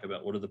 when we talk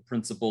about what are the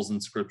principles in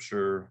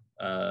Scripture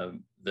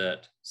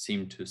that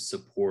seem to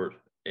support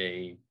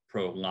a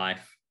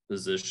pro-life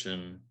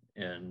position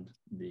and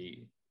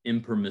the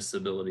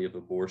impermissibility of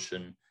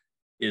abortion,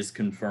 is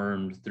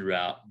confirmed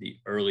throughout the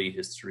early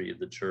history of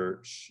the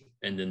church,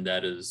 and then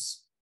that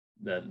is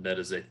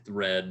a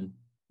thread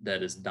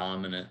that is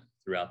dominant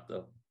throughout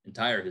the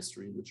entire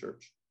history of the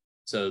church.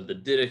 So the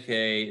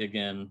Didache,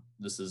 again,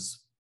 this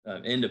is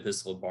end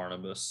Epistle of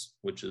Barnabas,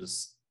 which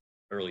is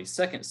early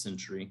 2nd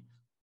century.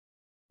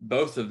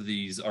 Both of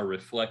these are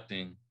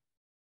reflecting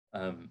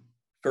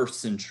 1st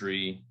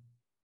century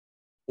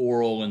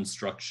oral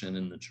instruction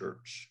in the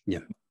church. Yeah.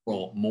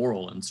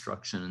 Moral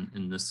instruction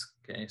in this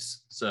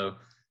case. So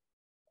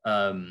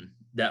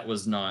that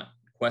was not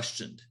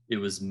questioned. It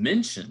was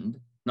mentioned,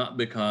 not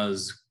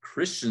because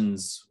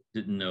Christians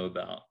didn't know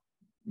about,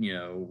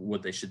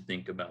 what they should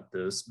think about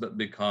this, but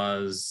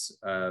because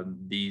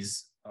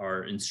these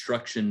are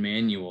instruction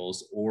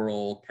manuals,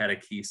 oral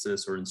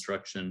catechesis or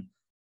instruction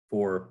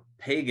for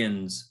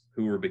pagans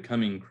who were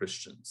becoming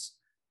Christians.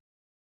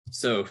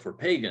 So for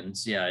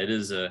pagans, it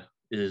is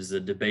a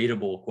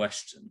debatable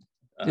question,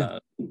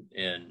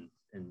 and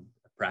a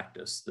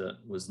practice that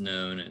was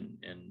known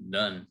and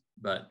done.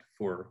 But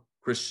for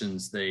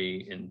Christians,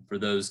 and for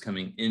those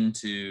coming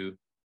into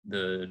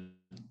the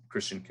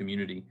Christian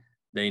community,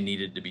 they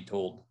needed to be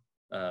told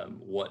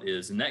what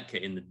is, in that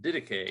case, in the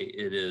Didache,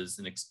 it is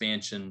an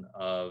expansion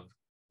of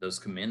those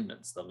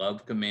commandments, the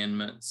love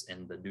commandments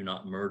and the do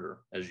not murder,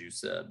 as you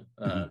said,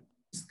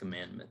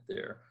 commandment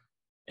there.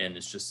 And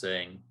it's just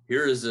saying,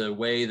 here is a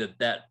way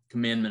that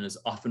commandment is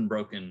often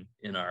broken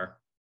in our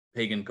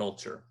pagan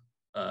culture,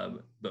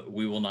 but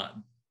we will not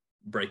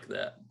break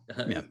that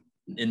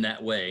in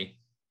that way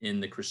in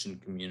the Christian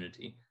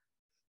community.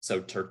 So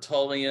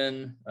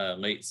Tertullian,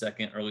 late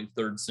 2nd, early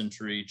 3rd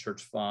century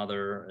church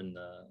father in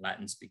the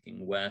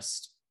Latin-speaking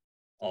West,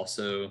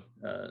 also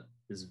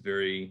is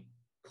very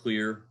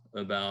clear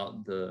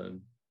about the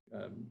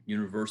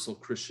universal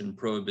Christian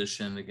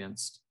prohibition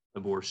against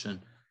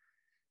abortion.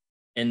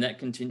 And that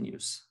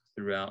continues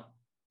throughout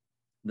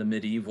the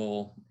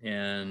medieval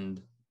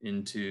and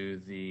into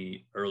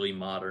the early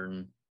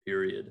modern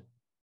period,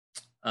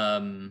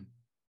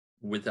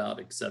 without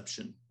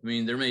exception. I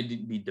mean, there may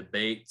be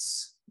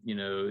debates, in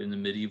the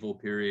medieval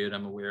period.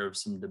 I'm aware of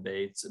some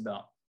debates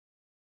about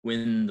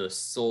when the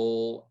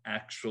soul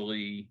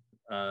actually,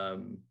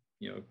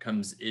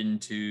 comes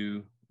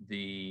into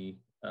the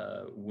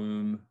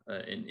womb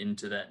and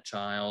into that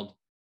child.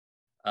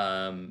 We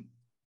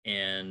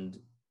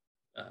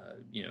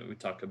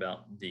talk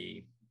about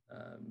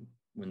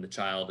when the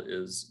child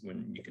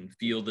when you can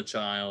feel the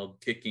child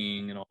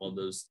kicking and all of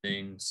those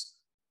things.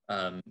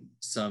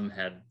 Some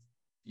had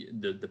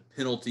the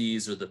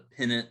penalties or the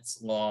penance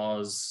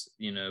laws,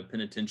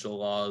 penitential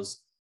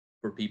laws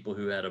for people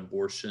who had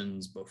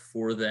abortions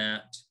before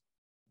that,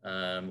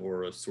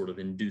 or a sort of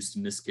induced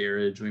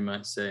miscarriage, we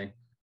might say.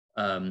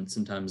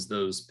 Sometimes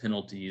those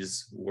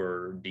penalties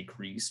were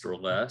decreased or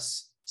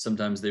less.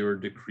 Sometimes they were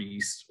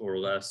decreased or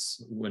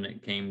less when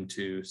it came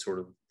to sort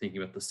of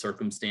thinking about the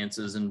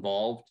circumstances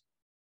involved.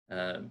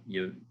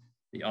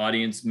 The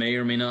audience may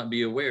or may not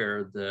be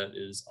aware that it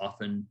is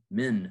often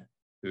men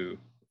who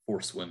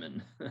force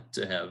women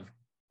to have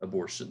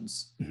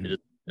abortions. It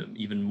is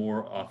even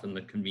more often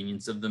the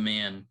convenience of the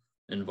man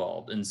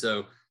involved. And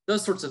so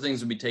those sorts of things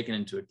would be taken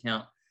into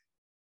account.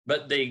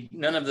 But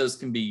none of those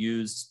can be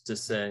used to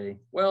say,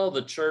 well,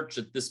 the church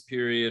at this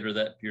period or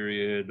that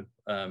period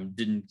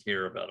didn't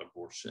care about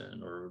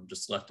abortion or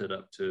just left it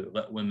up to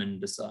let women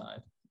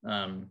decide.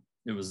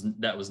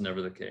 That was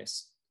never the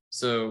case.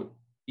 So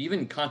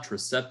even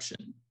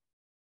contraception,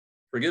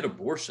 forget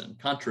abortion,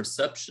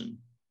 contraception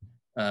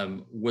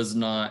was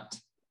not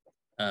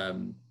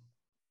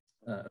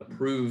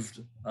approved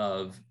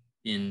of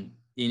in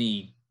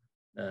any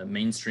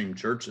mainstream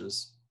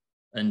churches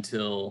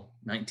until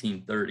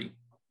 1930.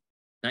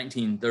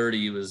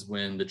 1930 was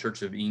when the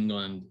Church of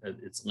England, at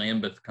its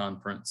Lambeth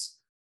Conference,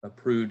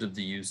 approved of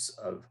the use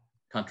of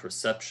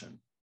contraception.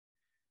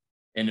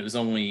 And it was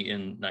only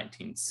in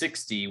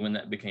 1960 when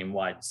that became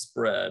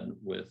widespread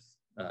with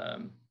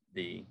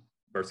the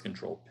birth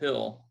control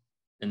pill.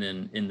 And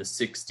then in the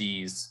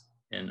 60s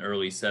and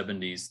early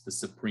 70s, the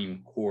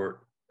Supreme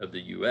Court of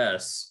the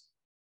US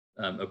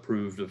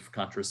approved of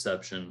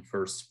contraception,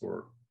 first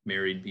for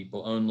married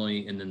people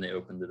only, and then they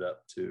opened it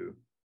up to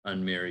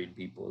unmarried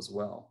people as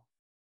well.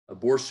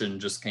 Abortion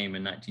just came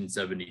in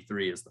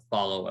 1973 as the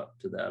follow-up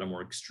to that, a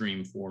more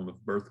extreme form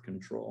of birth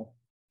control.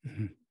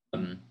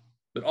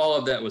 But all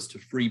of that was to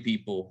free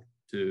people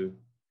to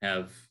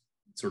have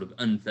sort of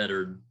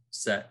unfettered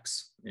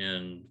sex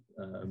and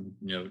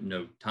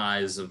no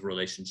ties of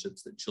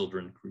relationships that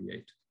children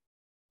create.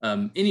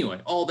 Anyway,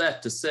 all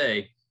that to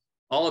say,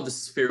 all of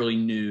this is fairly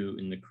new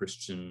in the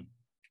Christian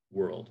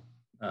world.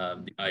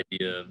 The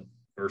idea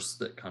first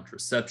that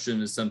contraception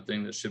is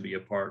something that should be a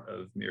part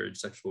of marriage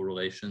sexual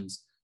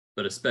relations,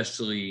 but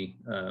especially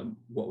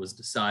what was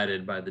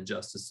decided by the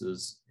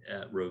justices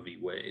at Roe v.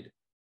 Wade.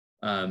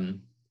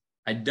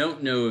 I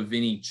don't know of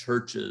any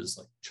churches,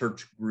 like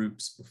church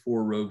groups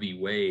before Roe v.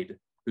 Wade,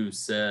 who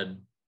said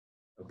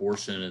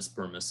abortion is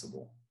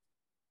permissible.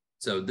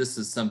 So this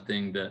is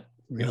something that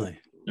really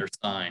their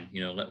sign,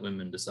 let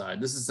women decide.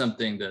 This is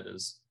something that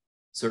is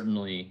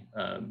certainly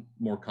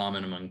more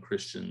common among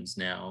Christians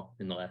now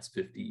in the last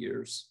 50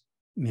 years.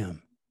 Yeah.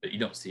 But you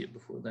don't see it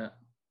before that.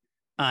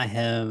 I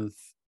have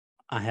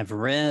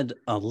read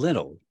a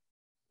little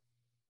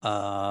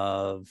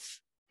of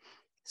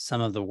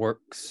some of the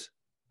works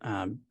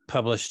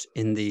published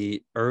in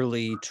the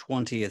early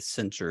 20th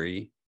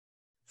century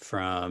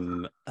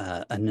from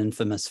an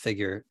infamous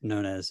figure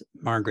known as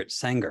Margaret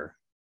Sanger.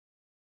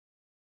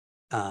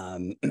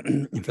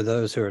 And for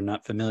those who are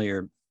not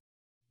familiar,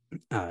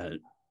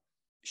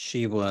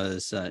 she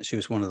was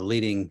one of the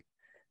leading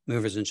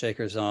movers and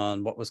shakers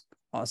on what was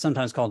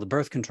sometimes called the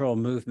birth control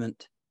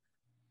movement.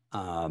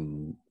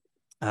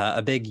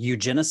 A big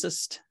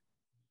eugenicist,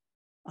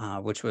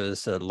 which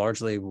was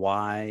largely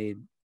why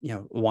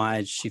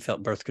she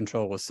felt birth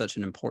control was such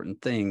an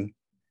important thing.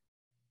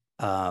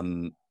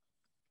 A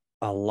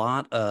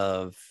lot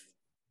of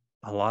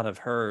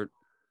her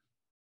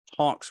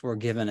talks were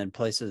given in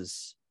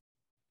places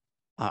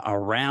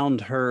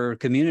around her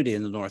community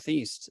in the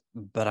Northeast,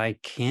 but I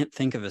can't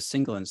think of a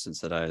single instance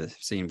that I've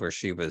seen where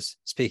she was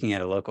speaking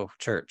at a local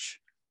church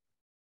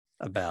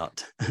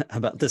about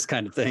this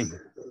kind of thing.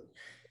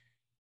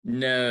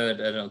 No,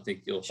 I don't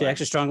think you'll. She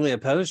actually strongly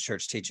opposed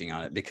church teaching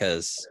on it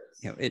because,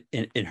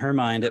 in her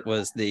mind, it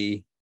was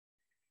this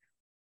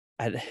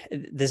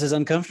is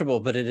uncomfortable,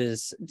 but it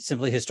is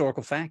simply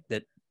historical fact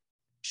that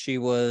she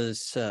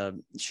routinely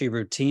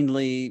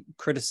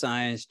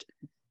criticized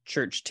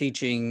church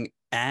teaching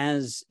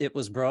as it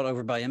was brought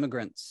over by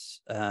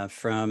immigrants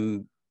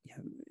from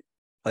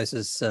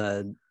places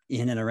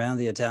in and around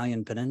the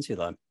Italian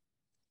peninsula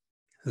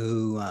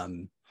who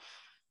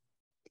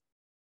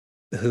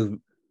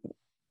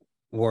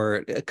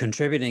were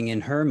contributing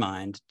in her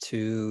mind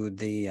to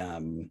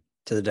the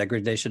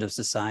degradation of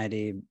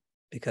society,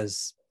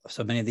 because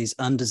so many of these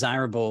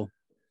undesirable,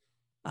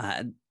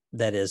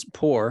 that is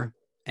poor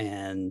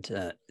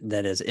and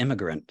that is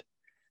immigrant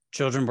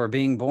children were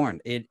being born.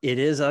 It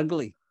is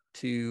ugly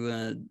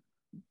to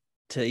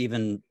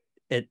even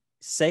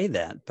say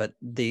that, but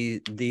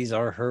these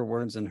are her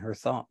words and her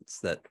thoughts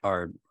that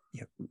are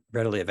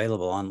readily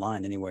available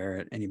online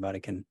anywhere. Anybody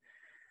can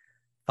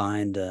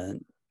find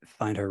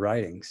her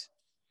writings.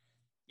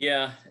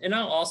 Yeah, and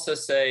I'll also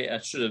say, I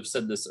should have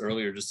said this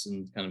earlier, just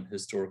in kind of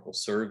historical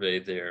survey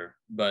there,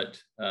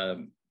 but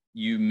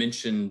you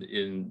mentioned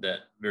in that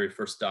very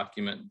first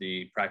document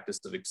the practice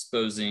of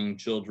exposing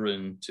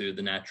children to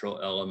the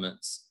natural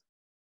elements.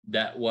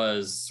 That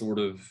was sort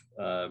of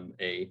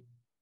a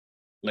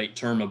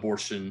late-term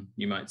abortion,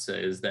 you might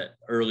say, is that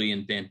early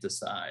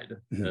infanticide.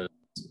 Mm-hmm.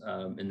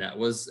 And that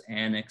was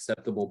an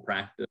acceptable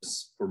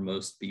practice for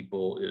most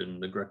people in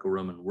the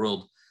Greco-Roman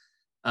world.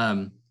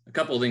 A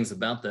couple of things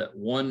about that.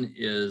 One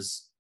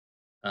is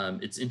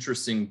it's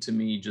interesting to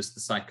me just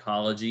the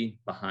psychology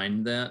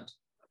behind that.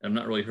 I've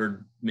not really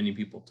heard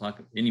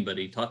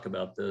anybody talk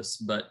about this,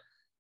 but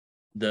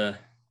the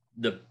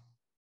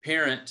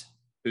parent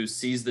who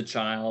sees the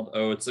child,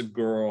 oh, it's a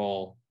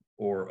girl,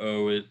 or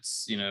oh,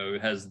 it's,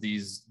 it has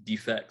these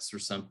defects or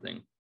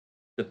something.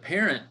 The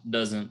parent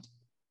doesn't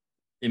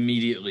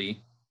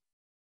immediately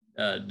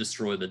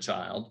destroy the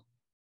child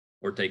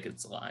or take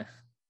its life,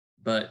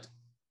 but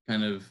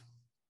kind of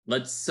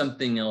lets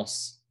something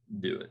else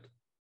do it.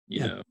 You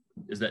know,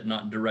 is that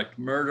not direct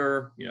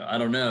murder? I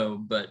don't know,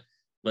 but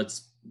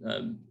let's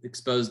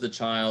expose the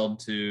child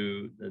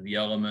to the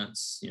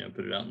elements,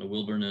 put it out in the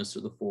wilderness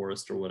or the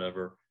forest or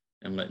whatever,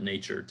 and let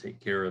nature take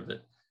care of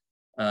it.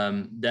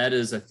 That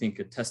is, I think,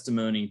 a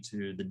testimony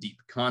to the deep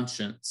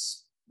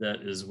conscience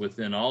that is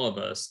within all of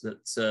us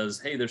that says,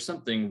 hey, there's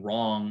something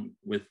wrong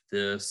with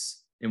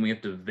this, and we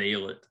have to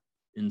veil it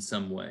in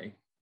some way.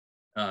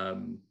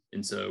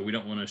 And so we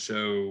don't want to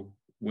show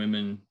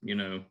women,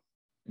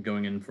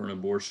 going in for an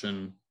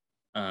abortion,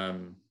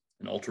 an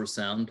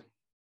ultrasound,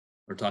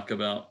 or talk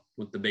about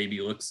what the baby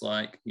looks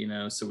like,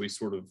 so we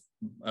sort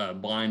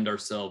of blind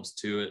ourselves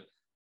to it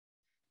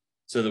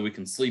so that we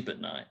can sleep at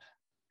night,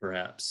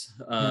 perhaps.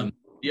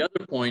 The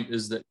other point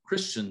is that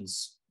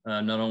Christians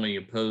not only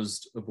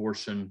opposed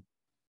abortion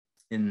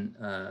in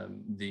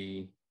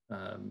the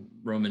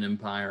Roman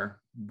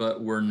Empire,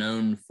 but were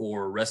known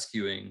for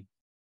rescuing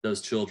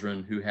those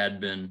children who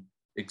had been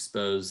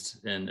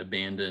exposed and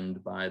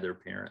abandoned by their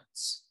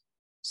parents.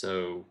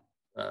 So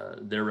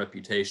their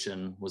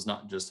reputation was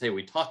not just, hey,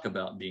 we talk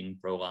about being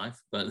pro-life,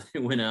 but they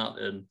went out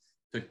and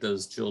took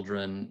those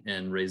children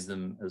and raised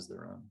them as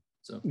their own.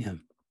 So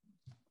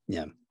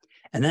yeah,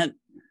 and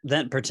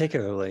that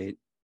particularly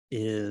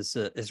is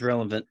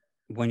relevant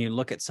when you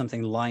look at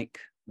something like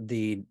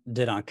the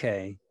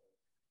Didache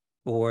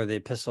or the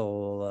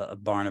Epistle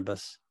of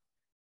Barnabas.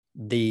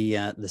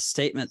 The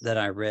statement that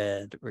I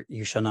read,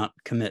 "You shall not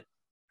commit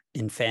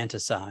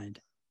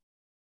infanticide,"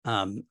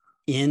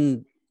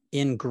 in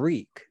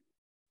Greek,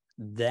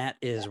 that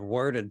is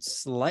worded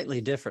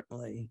slightly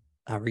differently.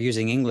 We're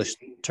using English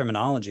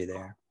terminology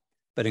there,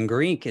 but in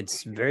Greek,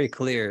 it's very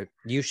clear,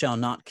 "You shall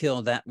not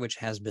kill that which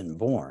has been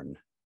born."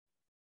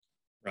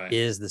 Right.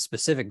 Is the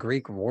specific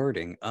Greek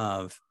wording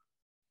of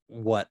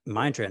what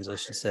my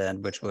translation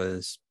said, which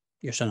was,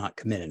 you shall not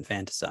commit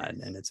infanticide.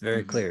 And it's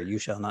very clear, you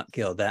shall not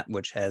kill that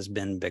which has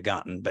been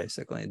begotten,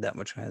 basically, that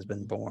which has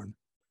been born.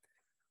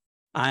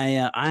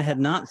 I had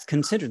not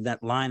considered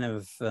that line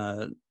of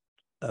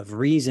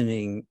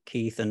reasoning,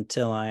 Keith,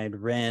 until I had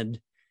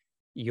read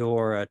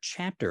your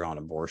chapter on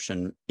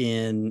abortion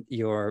in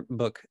your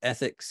book,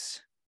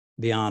 Ethics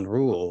Beyond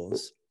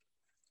Rules.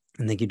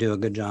 I think you do a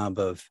good job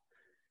of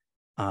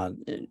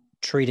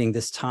treating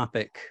this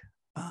topic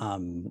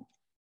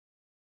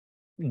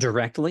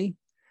directly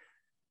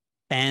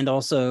and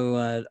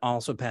also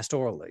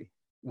pastorally,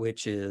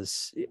 which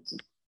is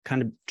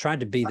kind of tried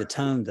to be the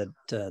tone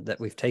that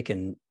we've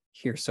taken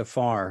here so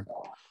far.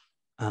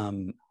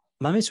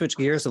 Let me switch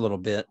gears a little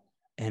bit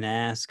and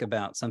ask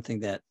about something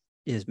that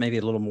is maybe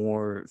a little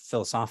more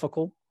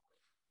philosophical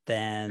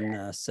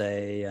than,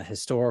 say,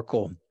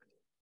 historical.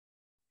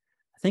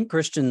 I think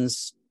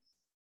Christians,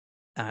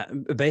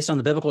 based on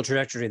the biblical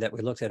trajectory that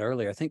we looked at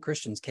earlier, I think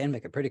Christians can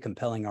make a pretty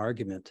compelling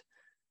argument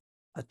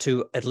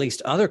to at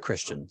least other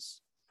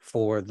Christians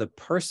for the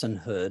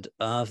personhood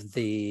of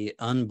the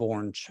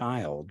unborn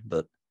child.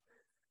 But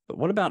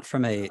what about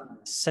from a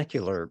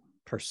secular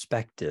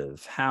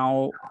perspective?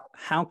 How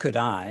could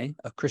I,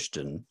 a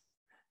Christian,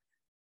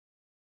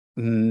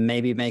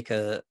 maybe make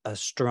a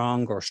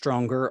strong or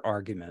stronger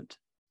argument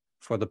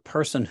for the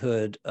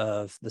personhood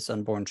of this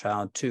unborn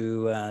child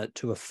to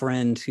a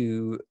friend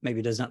who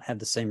maybe does not have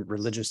the same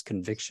religious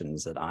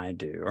convictions that I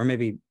do, or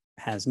maybe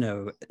has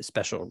no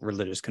special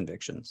religious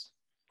convictions?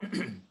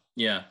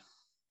 Yeah.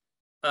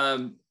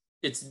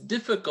 It's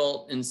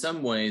difficult in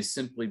some ways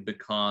simply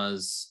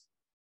because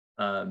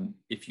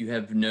if you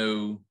have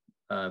no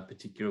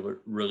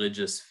particular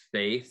religious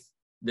faith,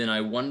 then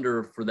I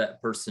wonder for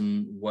that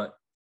person what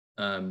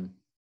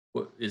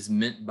is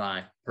meant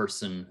by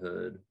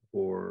personhood,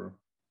 or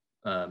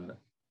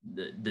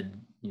the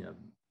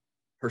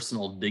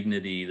personal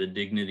dignity, the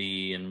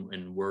dignity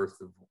and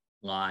worth of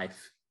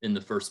life in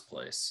the first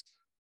place.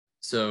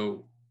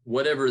 So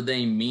whatever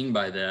they mean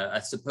by that, I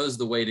suppose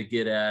the way to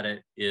get at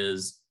it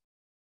is,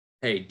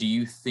 hey, do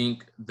you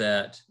think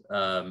that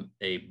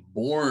a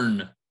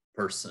born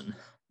person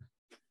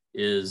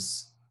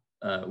is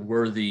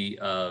worthy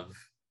of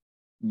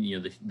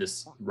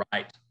this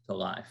right to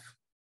life?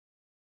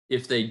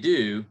 If they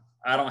do,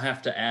 I don't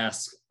have to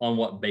ask on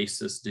what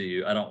basis do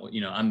you. I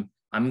don't,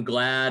 I'm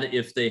glad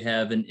if they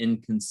have an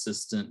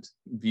inconsistent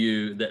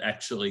view that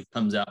actually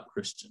comes out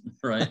Christian,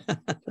 right?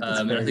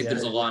 And I think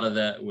there's a lot of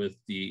that with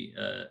the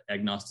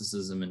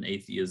agnosticism and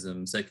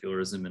atheism,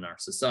 secularism in our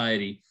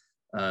society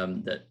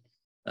that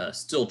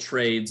still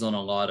trades on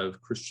a lot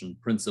of Christian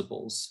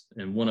principles.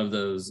 And one of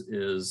those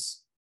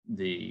is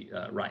the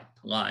right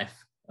to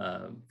life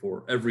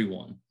for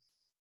everyone.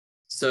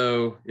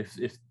 So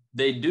if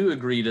they do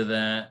agree to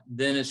that,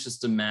 then it's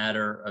just a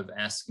matter of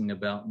asking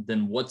about,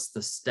 then what's the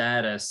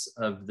status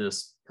of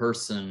this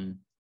person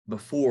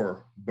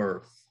before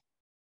birth?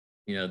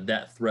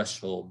 That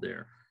threshold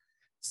there,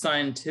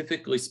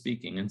 scientifically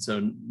speaking. And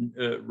so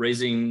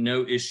raising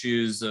no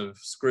issues of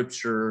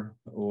scripture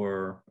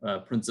or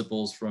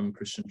principles from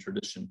Christian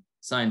tradition,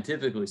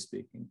 scientifically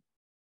speaking,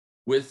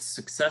 with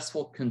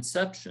successful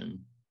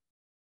conception,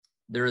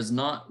 there is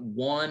not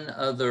one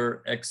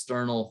other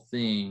external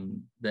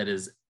thing that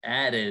is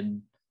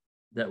added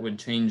that would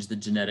change the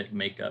genetic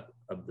makeup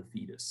of the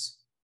fetus.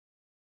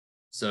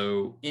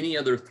 So any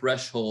other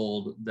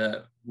threshold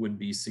that would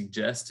be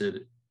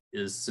suggested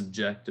is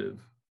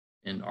subjective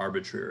and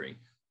arbitrary.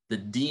 The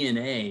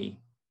DNA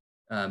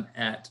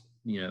at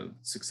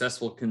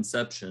successful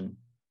conception,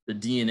 the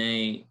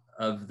DNA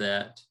of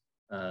that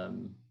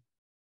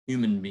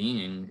human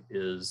being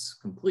is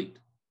complete.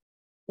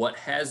 What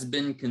has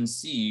been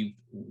conceived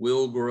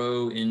will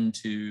grow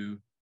into,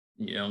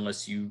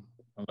 unless you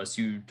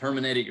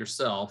terminate it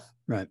yourself,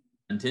 right,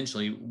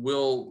 intentionally,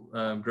 will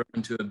grow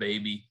into a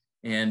baby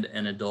and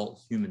an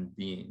adult human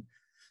being.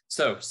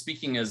 So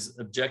speaking as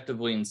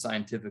objectively and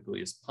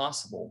scientifically as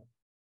possible,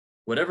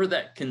 whatever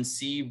that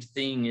conceived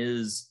thing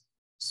is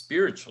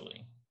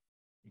spiritually,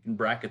 you can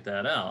bracket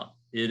that out.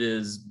 It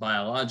is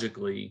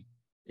biologically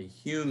a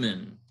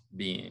human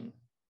being.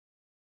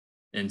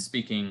 And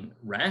speaking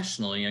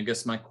rationally, I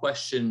guess my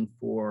question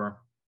for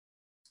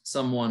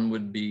someone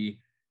would be,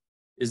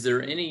 is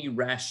there any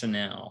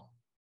rationale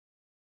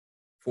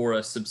for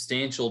a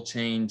substantial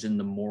change in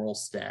the moral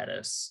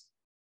status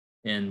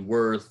and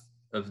worth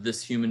of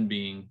this human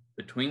being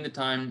between the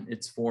time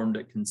it's formed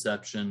at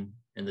conception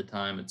and the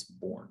time it's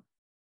born?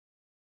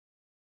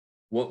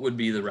 What would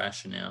be the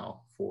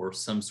rationale for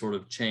some sort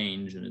of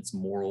change in its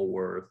moral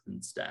worth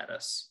and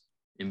status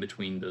in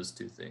between those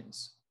two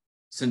things?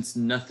 Since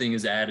nothing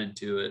is added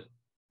to it,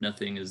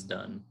 nothing is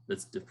done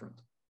that's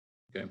different.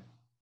 Okay.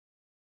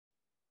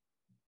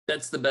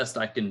 That's the best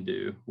I can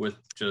do with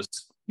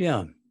just,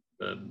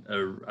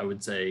 I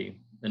would say,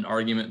 an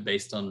argument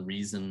based on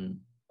reason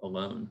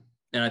alone.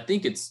 And I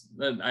think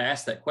I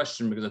asked that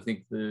question because I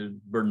think the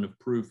burden of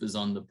proof is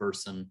on the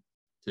person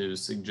to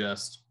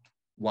suggest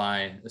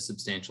why a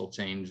substantial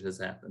change has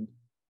happened.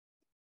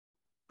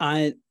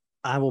 I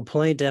will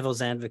play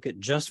devil's advocate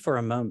just for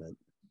a moment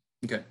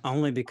Okay.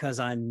 only because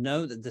I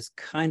know that this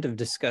kind of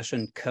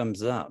discussion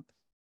comes up.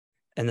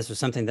 And this was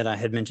something that I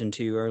had mentioned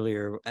to you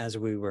earlier as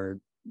we were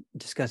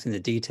discussing the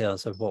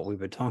details of what we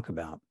would talk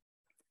about.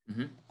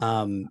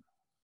 Mm-hmm.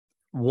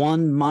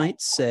 One might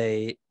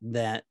say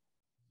that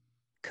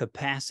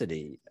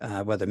capacity,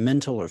 whether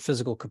mental or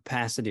physical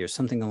capacity or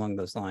something along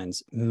those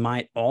lines,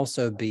 might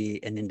also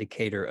be an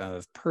indicator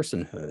of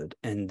personhood.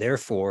 And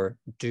therefore,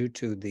 due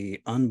to the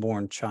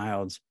unborn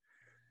child's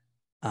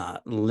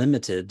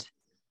limited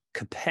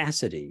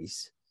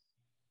capacities,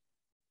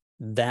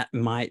 that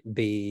might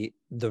be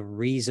the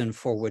reason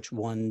for which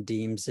one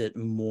deems it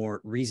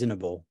more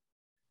reasonable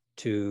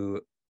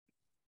to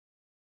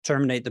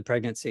terminate the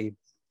pregnancy,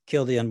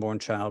 kill the unborn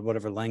child,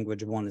 whatever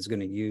language one is going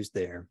to use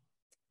there.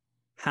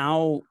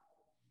 How,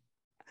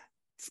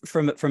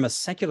 from a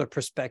secular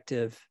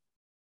perspective,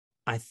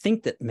 I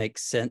think that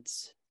makes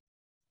sense,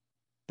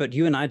 but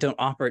you and I don't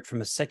operate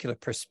from a secular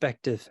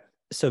perspective.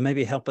 So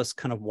maybe help us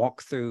kind of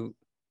walk through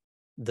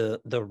the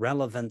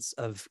relevance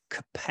of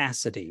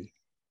capacity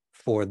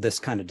for this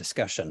kind of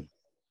discussion.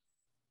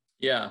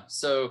 Yeah.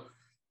 So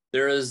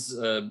there is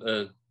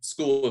a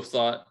school of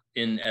thought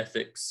in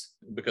ethics,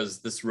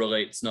 because this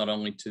relates not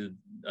only to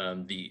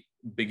the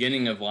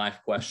beginning of life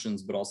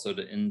questions, but also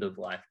to end of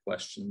life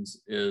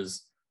questions.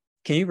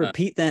 Can you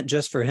repeat that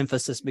just for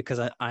emphasis? Because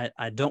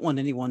I don't want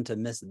anyone to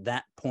miss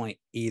that point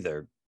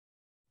either.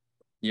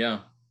 Yeah.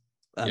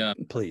 Yeah.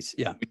 Please.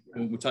 Yeah.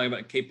 We're talking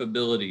about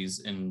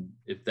capabilities, and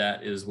if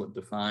that is what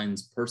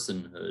defines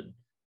personhood,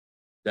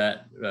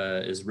 that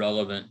is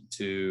relevant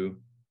to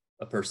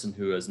a person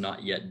who has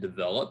not yet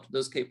developed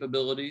those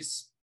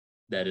capabilities,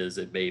 that is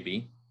a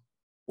baby,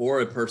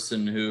 or a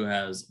person who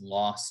has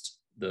lost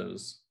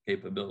those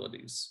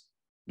capabilities,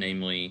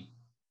 namely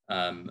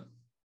an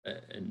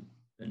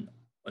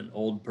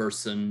old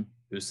person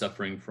who's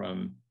suffering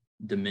from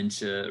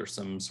dementia or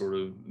some sort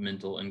of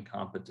mental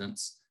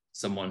incompetence,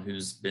 someone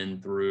who's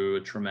been through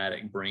a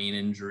traumatic brain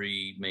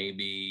injury,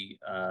 maybe,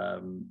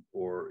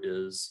 or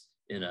is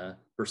in a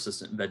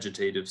persistent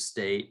vegetative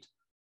state.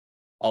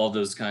 All of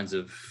those kinds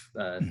of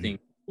things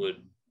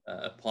would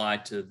apply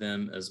to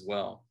them as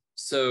well.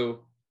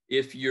 So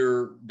if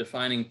you're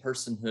defining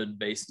personhood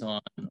based on,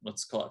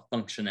 let's call it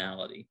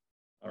functionality,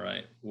 all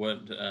right,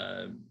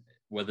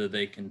 whether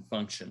they can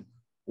function,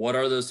 what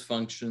are those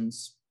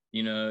functions?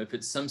 You know, if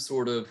it's some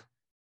sort of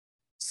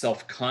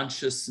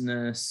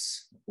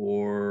self-consciousness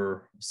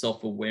or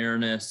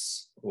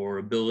self-awareness or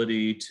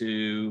ability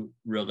to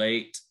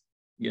relate,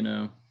 you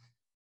know,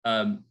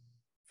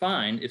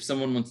 fine if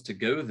someone wants to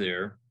go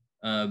there,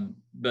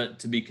 but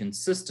to be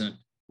consistent,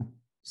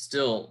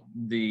 still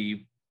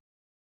the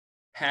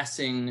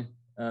passing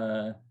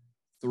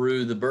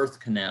through the birth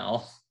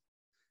canal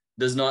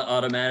does not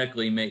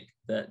automatically make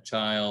that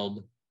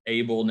child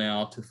able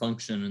now to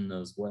function in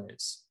those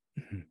ways.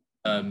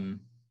 And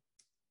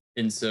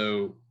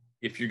so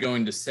if you're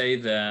going to say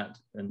that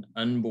an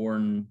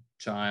unborn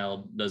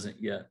child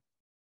doesn't yet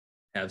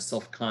have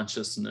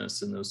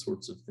self-consciousness and those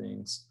sorts of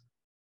things,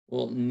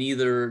 well,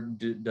 neither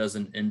does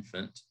an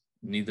infant,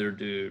 neither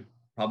do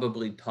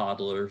probably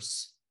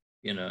toddlers,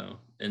 you know.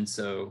 And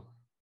so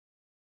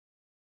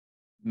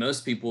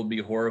most people would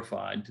be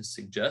horrified to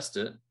suggest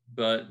it,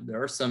 but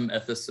there are some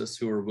ethicists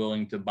who are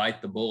willing to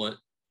bite the bullet,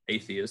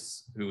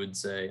 atheists who would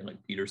say, like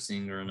Peter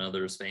Singer and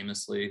others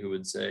famously, who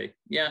would say,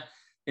 yeah,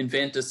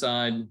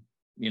 infanticide,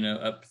 you know,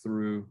 up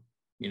through,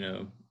 you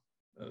know,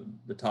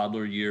 the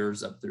toddler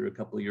years, up through a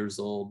couple of years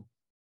old,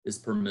 is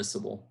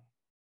permissible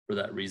for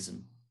that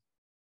reason.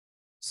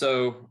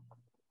 So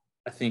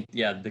I think,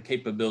 yeah, the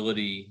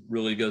capability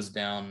really goes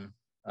down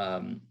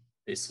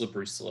a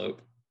slippery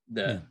slope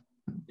that,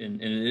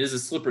 and it is a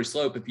slippery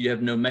slope if you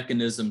have no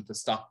mechanism to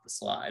stop the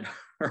slide,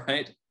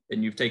 right?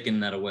 And you've taken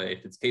that away.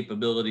 If it's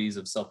capabilities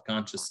of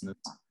self-consciousness,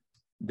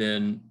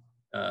 then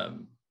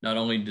not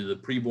only do the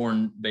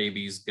preborn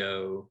babies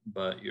go,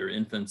 but your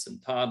infants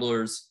and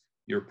toddlers,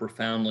 your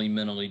profoundly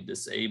mentally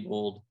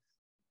disabled,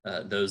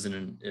 those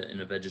in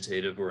a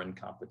vegetative or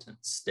incompetent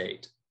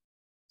state.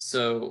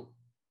 So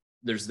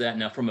there's that.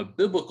 Now, from a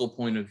biblical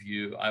point of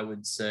view, I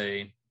would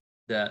say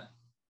that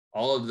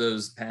all of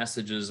those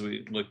passages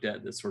we looked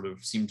at that sort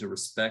of seem to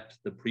respect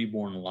the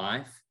preborn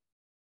life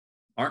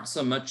aren't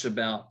so much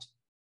about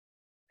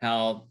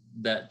how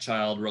that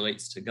child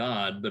relates to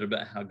God, but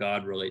about how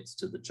God relates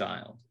to the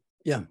child.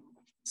 Yeah.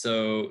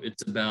 So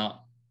it's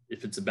about,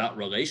 if it's about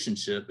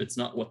relationship, it's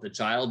not what the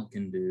child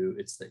can do,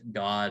 it's that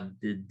God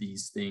did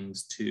these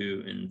things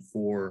to and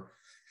for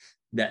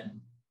that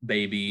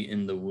baby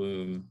in the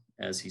womb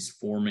as he's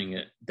forming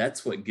it.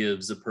 That's what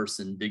gives a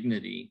person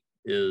dignity,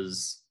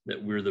 is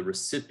that we're the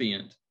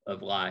recipient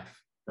of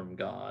life from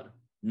God,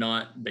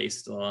 not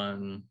based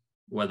on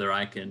whether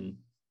I can,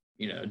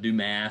 you know, do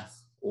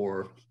math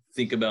or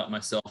think about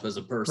myself as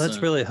a person. Let's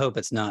really hope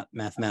it's not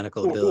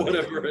mathematical ability.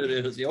 Whatever it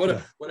is,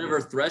 yeah,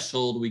 whatever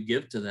threshold we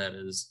give to that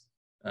is,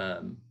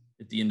 at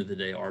the end of the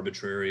day,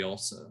 arbitrary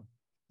also.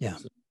 Yeah.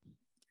 So.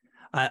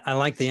 I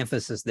like the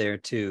emphasis there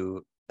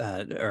too,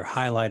 or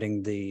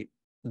highlighting the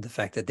the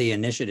fact that the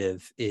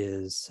initiative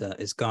is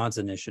God's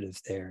initiative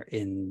there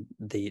in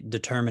the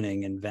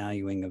determining and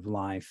valuing of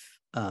life.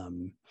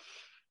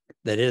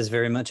 That is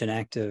very much an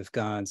act of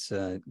God's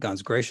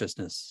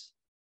graciousness,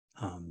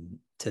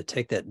 to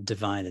take that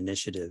divine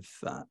initiative.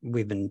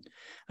 I've been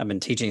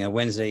teaching a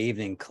Wednesday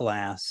evening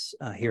class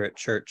here at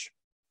church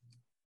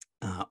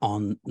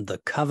on the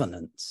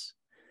covenants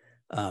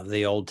of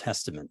the Old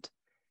Testament,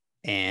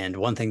 and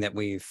one thing that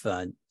we've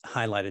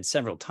highlighted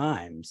several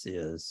times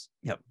is,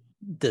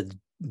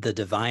 the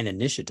divine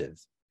initiative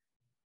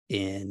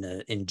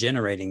in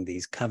generating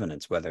these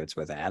covenants, whether it's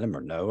with Adam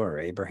or Noah or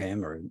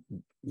Abraham or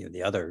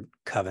the other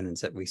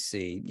covenants that we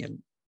see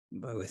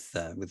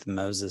with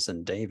Moses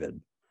and David.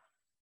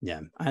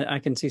 Yeah, I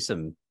can see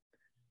some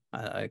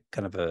kind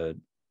of a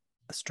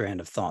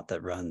strand of thought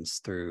that runs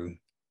through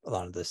a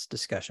lot of this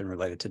discussion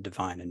related to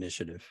divine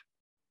initiative.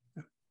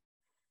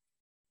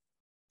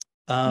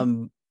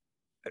 Sorry,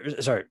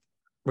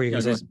 were you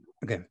going to say?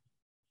 Okay.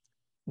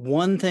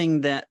 One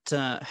thing that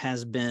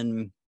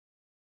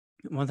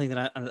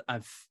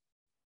I've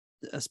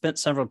spent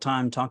several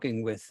time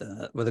talking with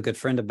a good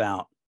friend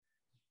about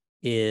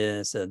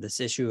is this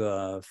issue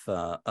of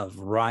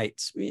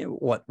rights,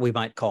 what we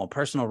might call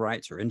personal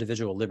rights or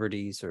individual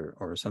liberties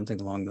or something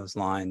along those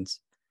lines.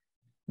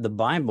 The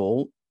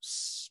Bible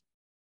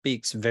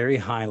speaks very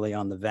highly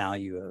on the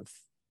value of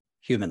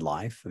human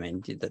life. I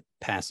mean, the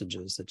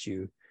passages that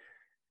you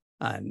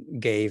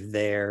gave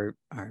there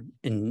are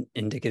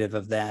indicative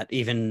of that,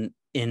 even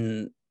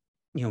in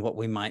what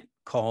we might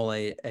call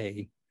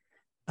a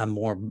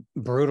more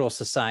brutal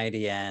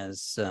society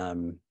as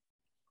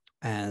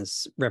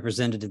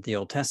represented in the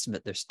Old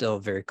Testament. There's still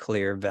a very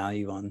clear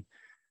value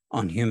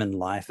on human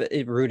life.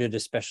 It rooted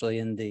especially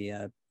in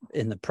the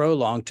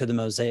prologue to the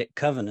Mosaic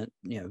covenant.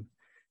 You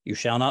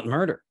shall not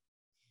murder,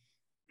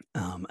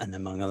 and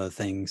among other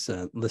things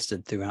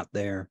listed throughout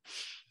there.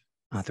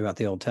 Throughout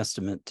the Old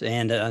Testament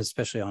and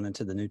especially on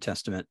into the New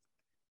Testament,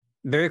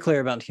 very clear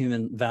about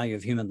value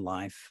of human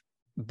life.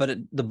 But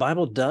the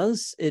Bible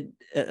does,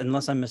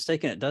 unless I'm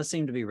mistaken, it does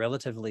seem to be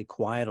relatively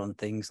quiet on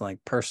things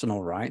like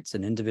personal rights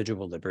and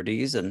individual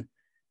liberties, and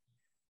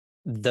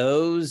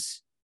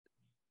those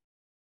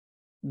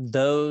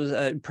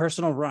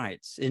personal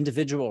rights,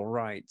 individual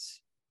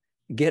rights,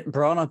 get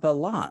brought up a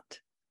lot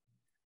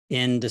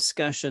in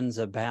discussions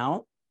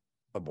about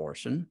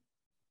abortion.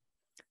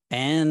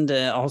 And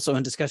also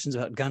in discussions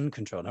about gun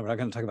control. Now, we're not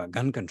going to talk about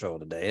gun control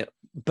today,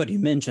 but you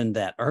mentioned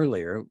that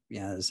earlier.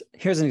 Yes,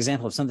 here's an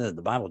example of something that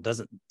the Bible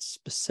doesn't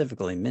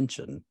specifically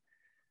mention.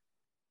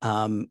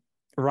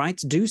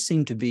 Rights do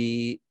seem to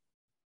be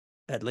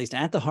at least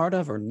at the heart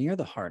of or near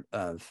the heart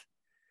of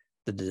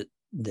the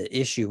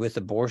issue with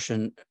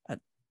abortion.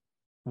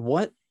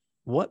 What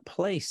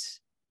place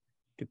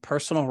do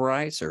personal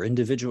rights or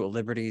individual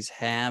liberties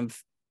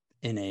have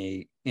in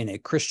a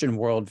Christian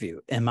worldview?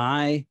 Am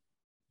I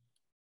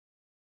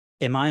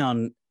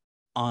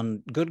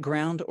on good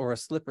ground or a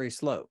slippery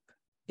slope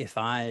if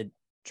I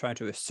try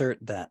to assert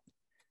that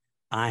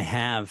I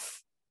have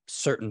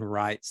certain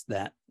rights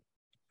that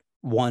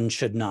one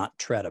should not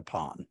tread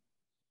upon?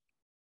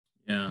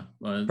 Yeah,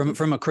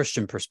 from a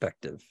Christian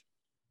perspective.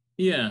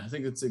 Yeah, I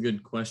think that's a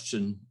good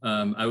question.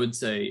 I would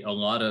say a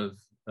lot of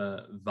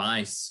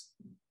vice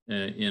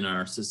in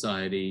our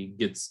society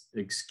gets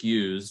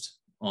excused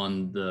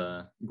on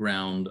the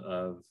ground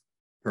of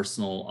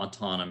personal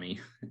autonomy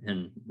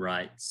and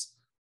rights.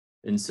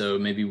 And so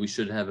maybe we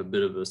should have a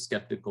bit of a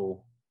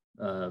skeptical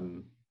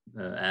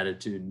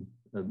attitude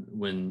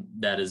when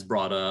that is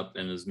brought up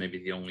and is maybe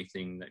the only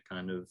thing that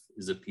kind of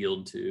is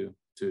appealed to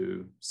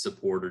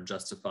support or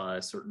justify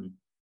a certain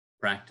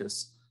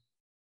practice.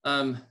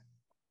 Yeah,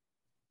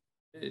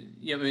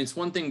 I mean, it's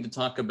one thing to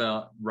talk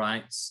about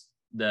rights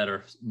that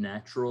are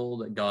natural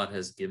that God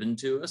has given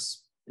to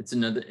us. It's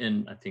another,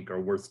 and I think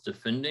are worth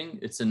defending.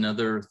 It's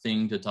another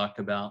thing to talk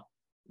about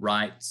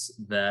rights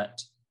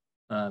that,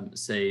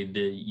 say,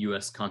 the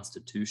U.S.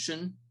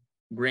 Constitution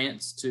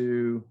grants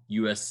to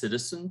U.S.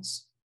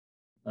 citizens,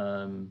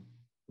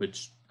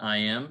 which I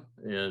am,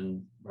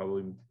 and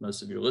probably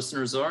most of your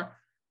listeners are.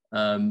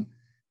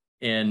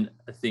 And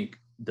I think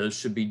those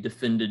should be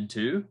defended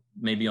too,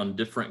 maybe on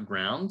different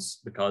grounds,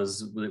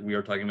 because we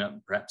are talking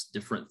about perhaps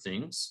different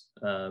things.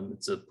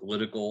 It's a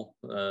political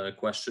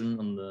question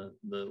on the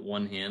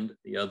one hand.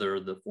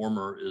 The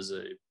former is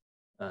a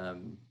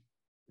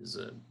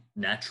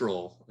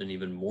natural and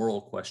even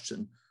moral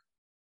question.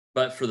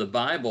 But for the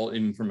Bible,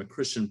 even from a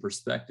Christian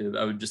perspective,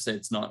 I would just say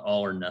it's not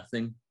all or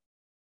nothing.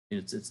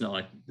 It's not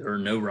like there are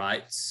no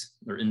rights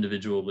or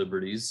individual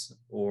liberties,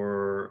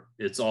 or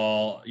it's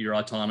all your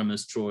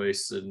autonomous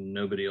choice and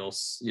nobody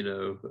else,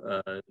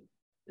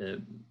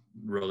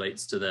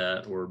 relates to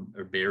that or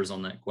bears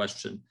on that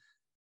question.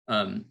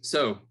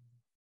 So,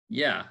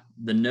 yeah,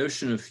 the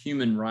notion of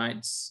human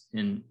rights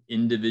and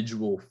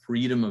individual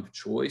freedom of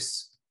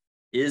choice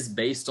is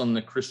based on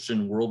the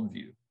Christian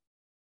worldview.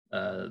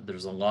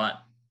 There's a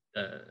lot,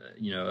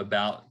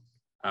 about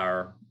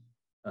our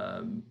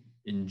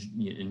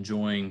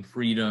enjoying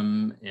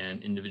freedom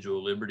and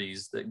individual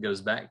liberties that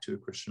goes back to a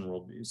Christian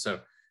worldview. So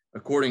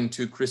according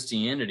to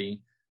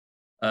Christianity,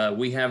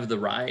 we have the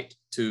right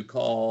to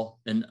call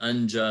an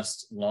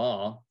unjust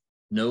law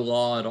no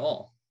law at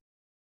all,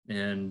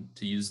 and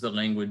to use the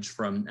language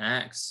from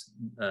Acts,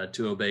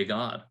 to obey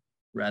God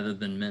rather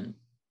than men.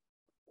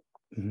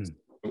 Mm-hmm.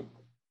 So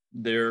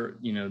there,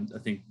 I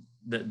think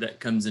that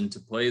comes into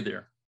play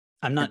there.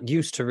 I'm not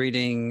used to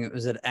reading,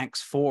 is it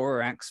Acts 4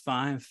 or Acts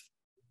 5?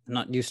 I'm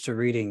not used to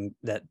reading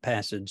that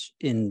passage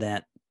in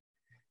that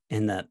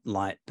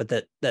light, but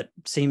that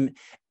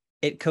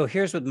it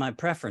coheres with my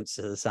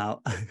preferences. I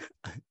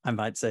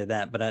might say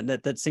that,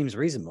 but that seems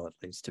reasonable, at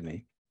least to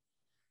me.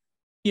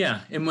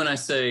 Yeah, and when I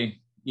say,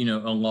 a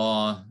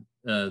law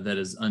that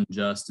is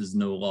unjust is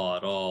no law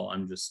at all,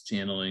 I'm just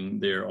channeling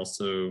there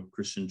also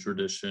Christian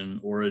tradition,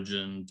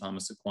 Origen,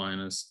 Thomas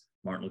Aquinas,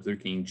 Martin Luther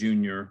King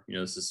Jr.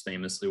 This is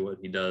famously what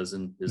he does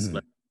in his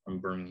letter from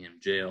Birmingham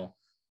jail.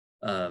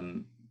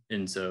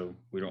 And so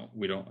we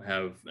don't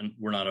have, and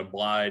we're not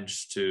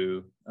obliged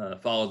to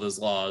follow those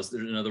laws.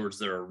 In other words,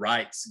 there are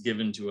rights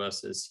given to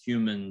us as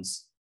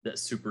humans that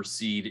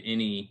supersede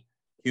any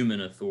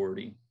human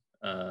authority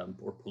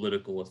or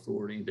political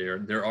authority.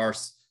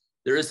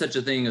 There is such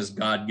a thing as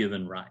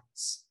God-given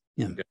rights.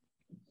 Yeah. Okay?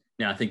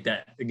 Now, I think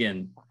that,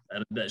 again,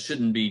 that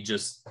shouldn't be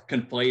just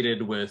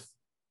conflated with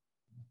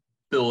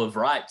Bill of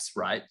Rights.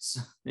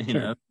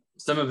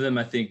 Some of them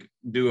I think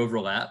do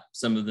overlap.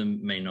 Some of them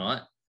may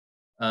not.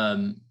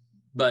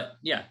 But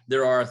yeah,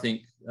 there are, I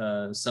think,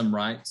 some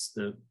rights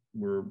that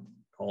we're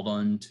called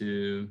on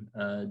to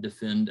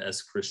defend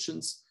as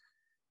Christians.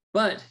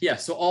 But yeah,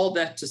 so all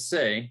that to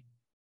say,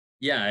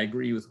 yeah, I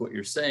agree with what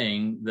you're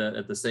saying, that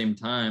at the same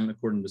time,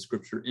 according to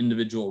Scripture,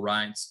 individual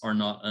rights are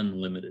not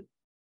unlimited,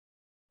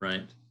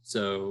 right?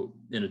 So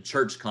in a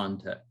church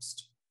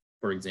context,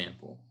 for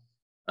example,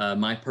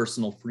 my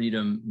personal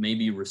freedom may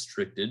be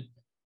restricted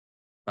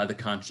by the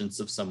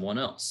conscience of someone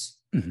else.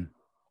 Mm-hmm.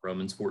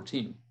 Romans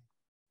 14.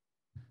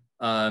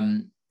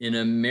 In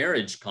a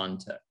marriage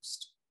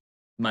context,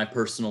 my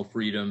personal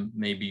freedom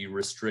may be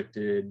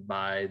restricted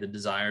by the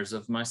desires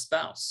of my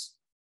spouse.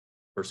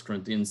 1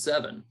 Corinthians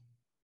 7.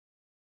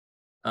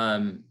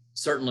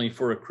 Certainly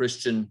for a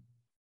Christian,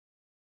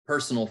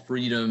 personal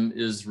freedom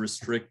is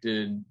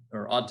restricted,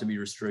 or ought to be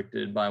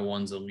restricted, by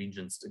one's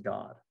allegiance to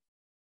God.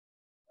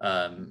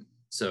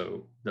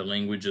 So the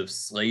language of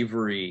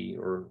slavery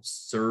or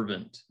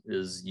servant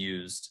is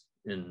used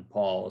in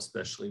Paul,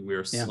 especially. We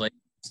are slaves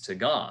to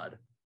God.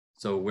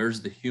 So where's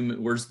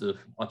the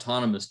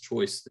autonomous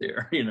choice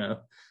there? And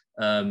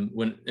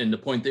the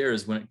point there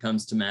is when it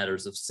comes to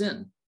matters of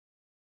sin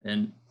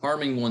and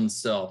harming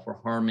oneself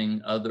or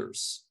harming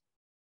others.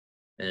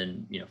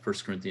 And 1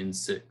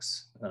 Corinthians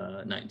 6,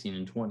 19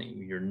 and 20,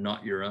 you're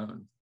not your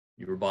own.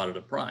 You were bought at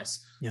a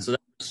price. Yeah. So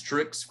that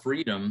restricts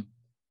freedom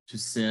to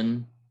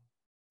sin,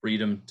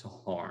 freedom to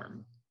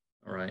harm.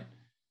 All right.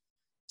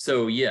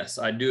 So yes,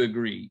 I do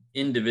agree.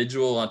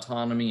 Individual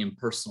autonomy and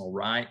personal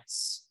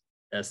rights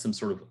as some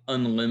sort of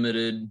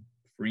unlimited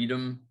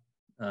freedom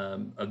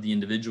of the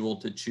individual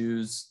to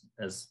choose,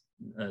 as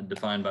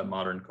defined by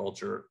modern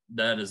culture,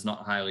 that is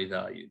not highly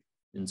valued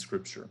in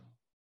Scripture.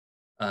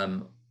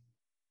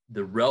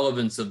 The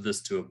relevance of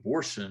this to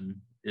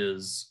abortion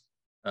is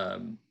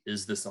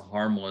this a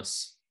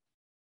harmless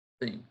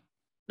thing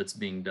that's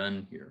being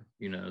done here?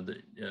 You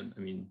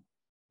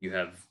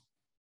have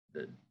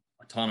the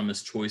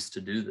autonomous choice to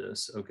do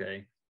this.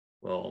 Okay,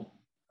 well,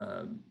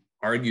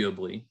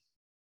 arguably,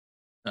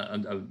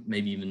 I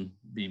maybe even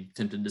be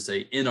tempted to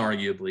say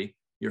inarguably,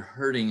 you're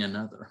hurting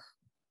another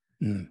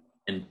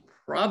and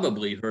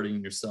probably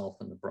hurting yourself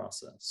in the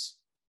process.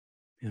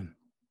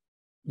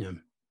 Yeah.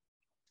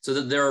 So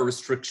that there are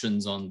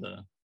restrictions on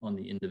the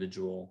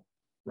individual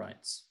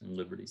rights and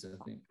liberties, I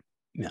think.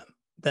 Yeah,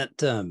 that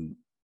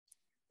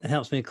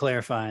helps me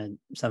clarify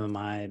some of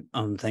my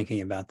own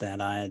thinking about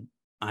that. I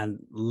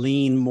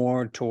lean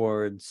more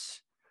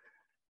towards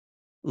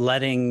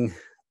letting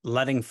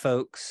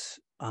folks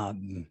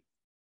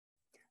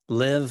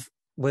live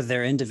with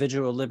their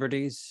individual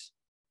liberties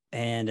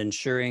and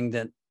ensuring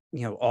that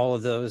all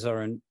of those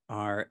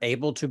are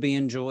able to be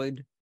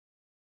enjoyed.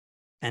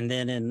 And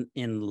then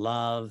in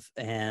love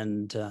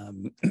and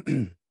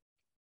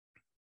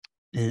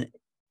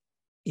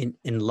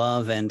in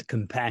love and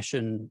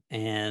compassion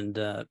and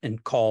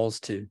calls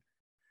to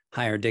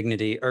higher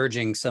dignity,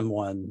 urging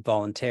someone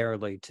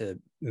voluntarily to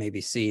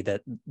maybe see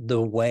that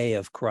the way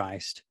of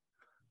Christ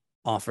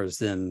offers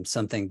them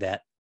something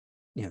that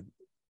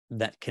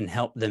that can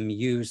help them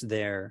use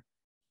their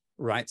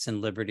rights and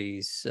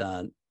liberties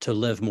to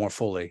live more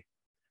fully,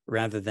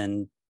 rather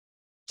than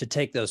to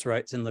take those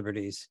rights and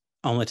liberties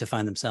only to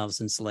find themselves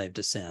enslaved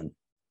to sin.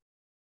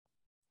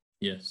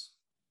 Yes.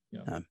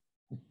 Yeah.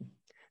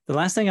 The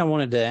last thing I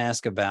wanted to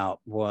ask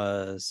about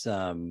was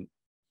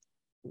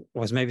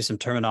maybe some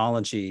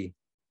terminology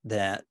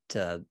that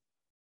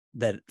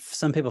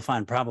some people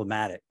find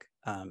problematic.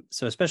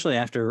 So especially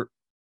after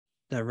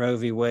the Roe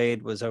v.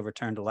 Wade was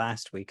overturned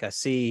last week, I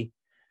see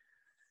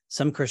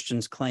some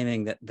Christians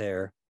claiming that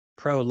their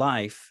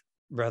pro-life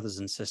brothers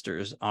and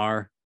sisters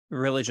are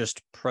really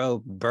just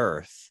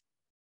pro-birth,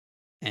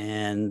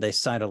 and they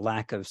cite a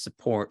lack of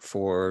support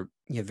for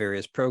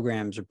various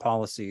programs or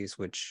policies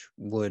which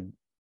would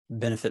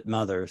benefit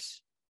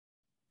mothers.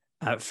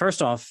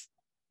 First off,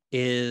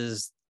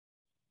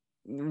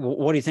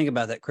 what do you think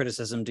about that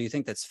criticism? Do you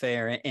think that's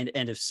fair? And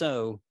if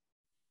so,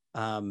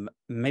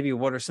 maybe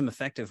what are some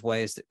effective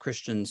ways that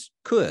Christians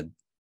could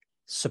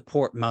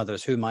support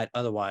mothers who might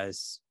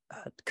otherwise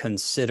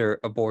consider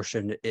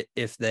abortion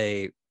if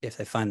they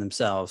find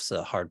themselves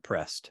hard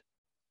pressed?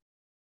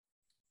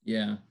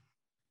 Yeah.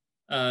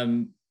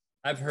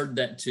 I've heard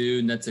that too,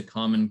 and that's a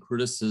common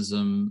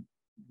criticism,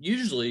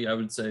 usually I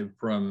would say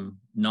from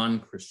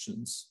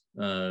non-Christians,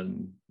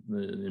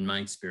 in my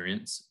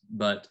experience.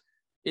 But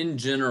in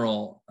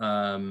general,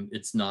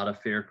 it's not a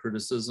fair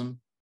criticism.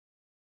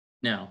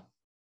 Now,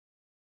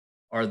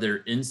 are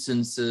there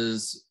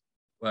instances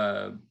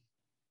of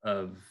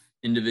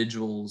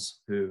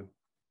individuals who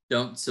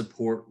don't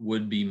support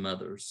would-be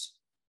mothers?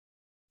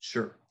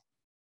 Sure.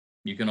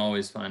 You can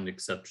always find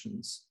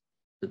exceptions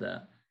to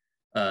that.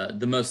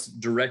 The most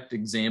direct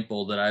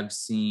example that I've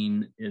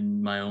seen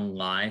in my own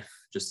life,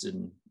 just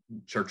in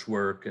church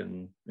work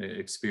and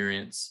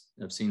experience,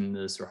 I've seen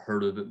this or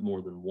heard of it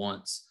more than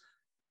once,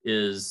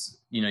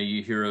 is,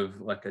 you hear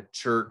of like a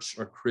church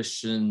or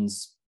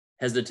Christians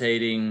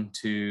hesitating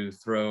to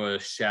throw a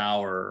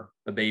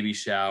baby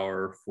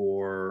shower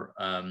for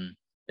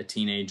a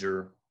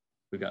teenager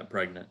who got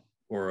pregnant,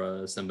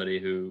 or somebody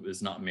who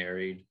is not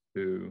married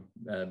who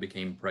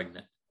became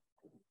pregnant.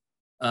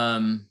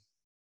 I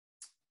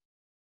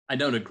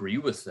don't agree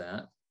with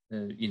that,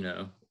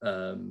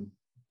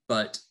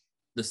 but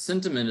the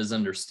sentiment is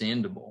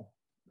understandable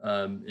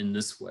in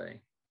this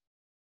way.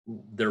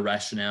 Their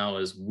rationale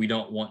is, we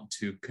don't want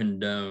to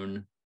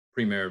condone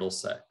premarital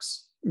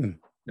sex.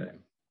 Okay.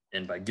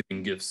 And by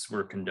giving gifts,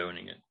 we're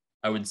condoning it.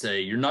 I would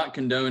say you're not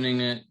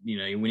condoning it.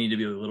 We need to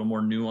be a little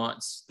more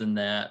nuanced than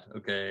that.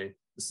 Okay.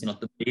 This is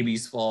not the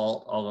baby's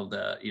fault, all of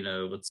that.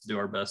 Let's do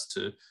our best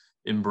to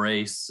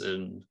embrace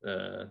and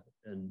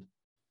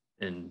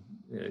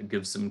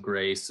give some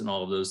grace and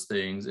all of those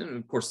things. And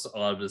of course, a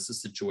lot of this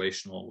is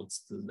situational. What's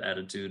the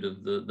attitude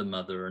of the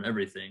mother and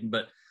everything.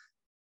 But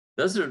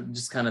those are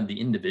just kind of the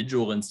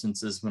individual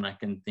instances when I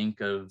can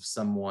think of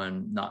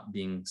someone not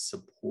being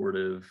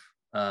supportive.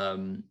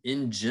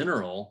 In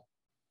general,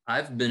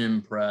 I've been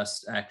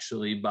impressed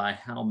actually by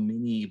how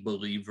many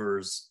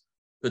believers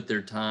put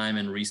their time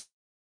and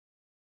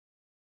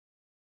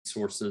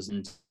resources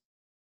into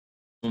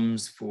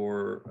homes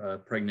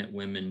for pregnant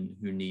women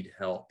who need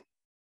help.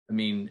 I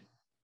mean,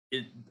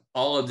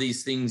 all of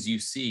these things you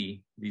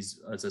see, these,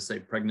 as I say,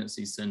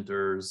 pregnancy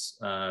centers,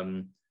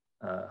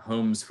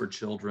 homes for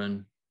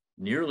children,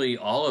 nearly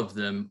all of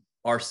them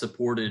are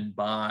started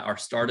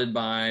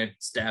by,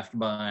 staffed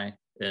by,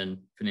 and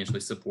financially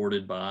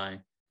supported by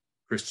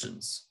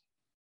Christians,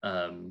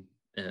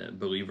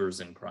 believers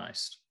in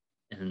Christ.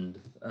 And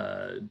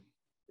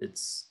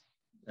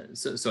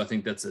so I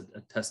think that's a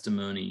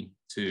testimony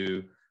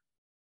to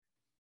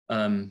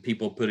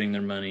people putting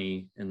their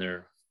money and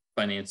their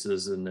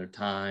finances and their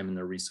time and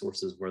their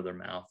resources where their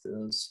mouth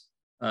is.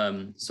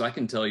 So I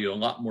can tell you a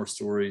lot more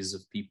stories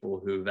of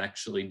people who've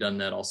actually done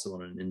that also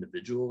on an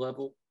individual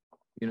level.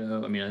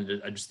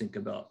 I just think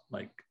about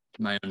like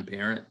my own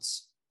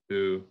parents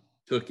who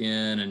took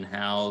in and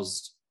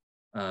housed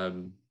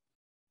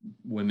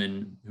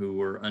women who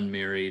were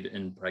unmarried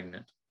and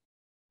pregnant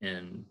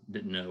and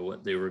didn't know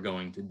what they were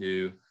going to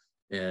do.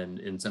 And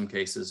in some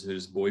cases,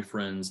 whose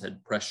boyfriends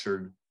had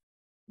pressured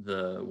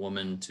the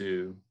woman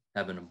to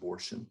have an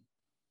abortion.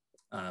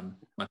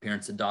 My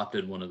parents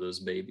adopted one of those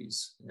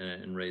babies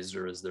and raised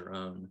her as their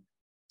own.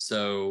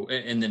 So,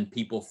 and then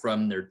people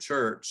from their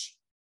church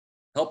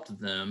helped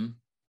them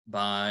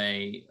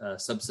by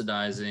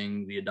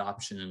subsidizing the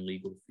adoption and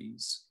legal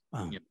fees,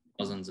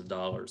 thousands of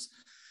dollars.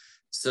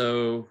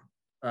 So,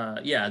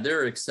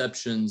 there are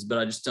exceptions, but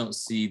I just don't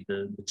see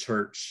the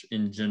church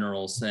in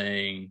general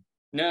saying,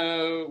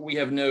 no, we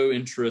have no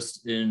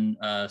interest in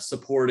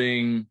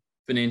supporting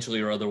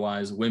financially or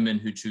otherwise women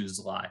who choose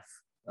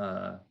life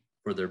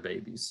for their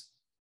babies.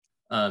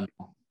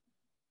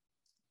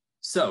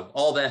 So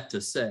all that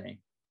to say,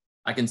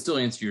 I can still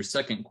answer your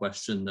second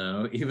question,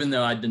 though, even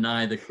though I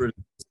deny the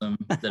criticism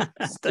that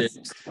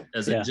sticks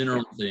as a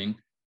general thing.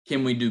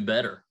 Can we do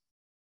better?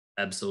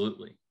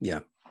 Absolutely. Yeah.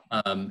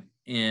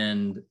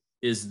 And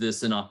is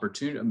this an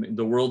opportunity? I mean,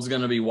 the world's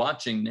going to be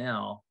watching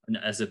now,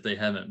 as if they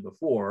haven't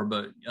before,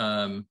 but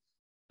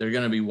they're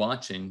going to be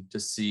watching to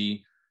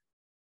see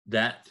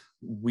that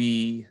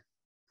we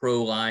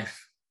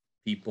pro-life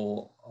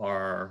people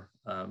are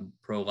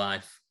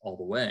pro-life all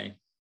the way.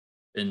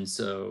 And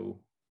so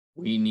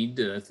we need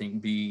to, I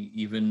think, be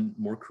even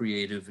more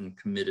creative and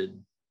committed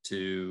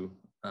to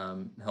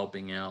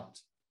helping out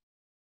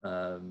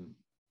and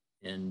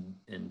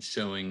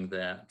showing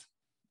that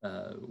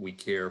we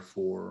care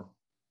for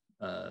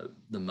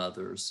the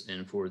mothers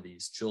and for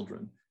these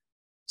children.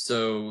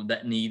 So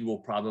that need will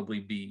probably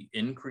be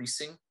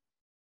increasing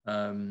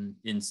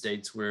in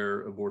states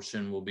where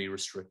abortion will be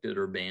restricted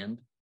or banned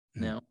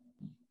now.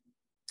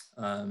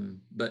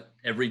 But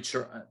every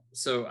church,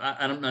 so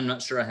I'm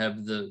not sure I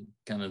have the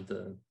kind of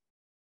the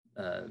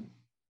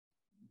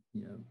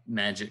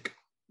magic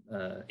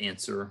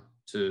answer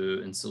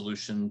to and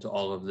solution to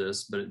all of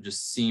this, but it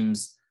just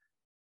seems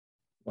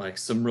like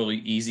some really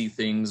easy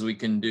things we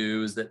can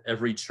do is that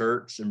every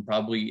church and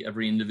probably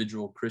every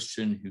individual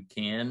Christian who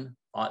can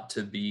ought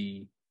to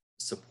be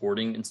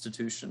supporting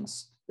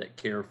institutions that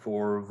care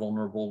for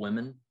vulnerable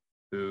women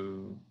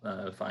who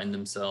find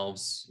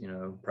themselves,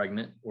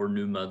 pregnant or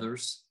new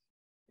mothers,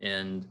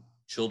 and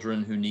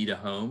children who need a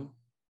home.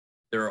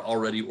 There are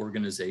already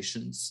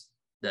organizations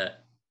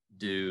that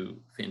do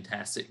a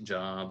fantastic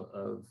job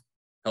of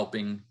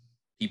helping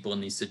people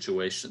in these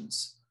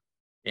situations.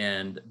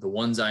 And the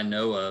ones I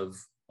know of,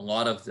 a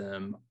lot of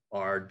them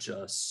are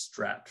just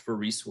strapped for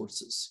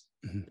resources.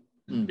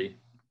 Shouldn't be.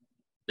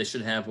 They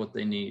should have what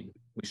they need.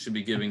 We should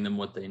be giving them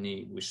what they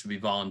need. We should be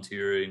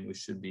volunteering. We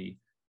should be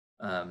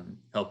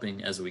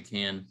helping as we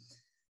can.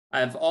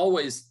 I've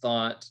always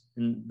thought,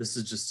 and this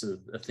is just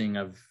a thing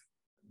I've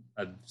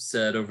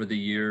said over the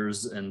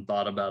years and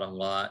thought about a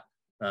lot.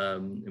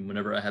 And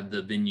whenever I have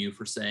the venue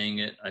for saying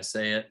it, I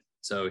say it.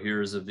 So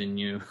here's a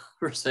venue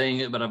for saying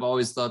it. But I've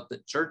always thought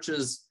that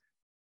churches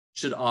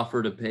should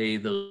offer to pay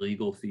the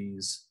legal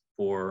fees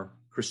for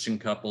Christian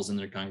couples in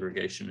their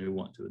congregation who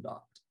want to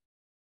adopt.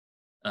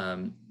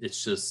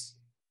 It's just,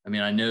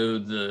 I know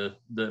the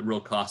real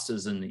cost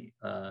is in the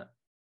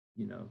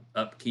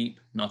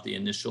upkeep, not the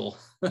initial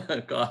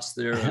cost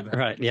there.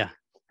 Right. Yeah.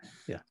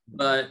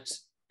 But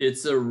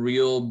it's a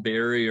real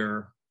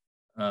barrier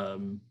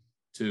to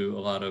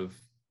a lot of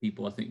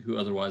people, I think, who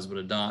otherwise would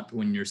adopt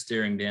when you're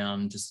staring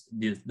down just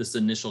this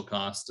initial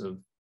cost of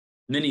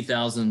many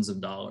thousands of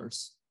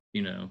dollars.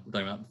 We're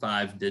talking about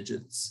 5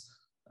 digits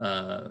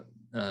amount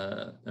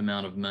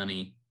of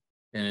money,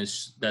 and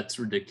that's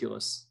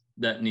ridiculous.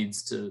 That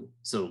needs to,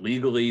 so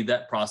legally,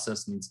 that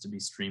process needs to be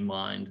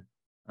streamlined.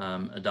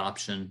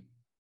 Adoption,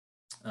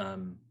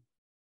 and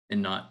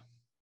not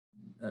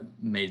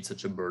made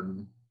such a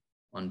burden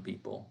on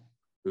people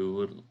who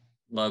would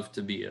love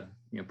to be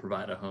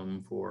provide a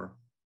home for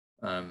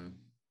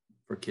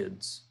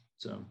kids.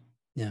 So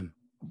yeah,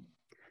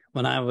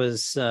 when I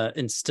was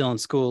still in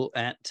school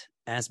at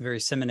Asbury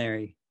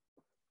Seminary,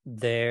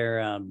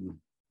 their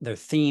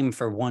theme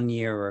for 1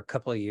 year or a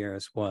couple of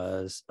years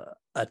was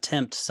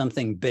attempt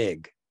something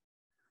big.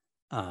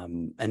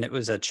 And it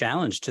was a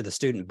challenge to the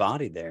student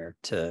body there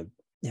to,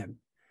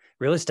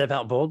 really step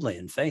out boldly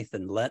in faith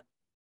and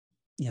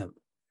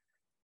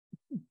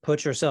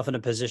put yourself in a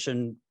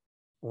position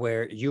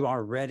where you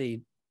are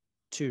ready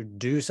to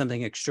do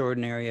something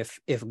extraordinary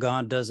if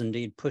God does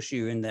indeed push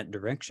you in that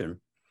direction.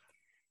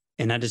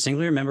 And I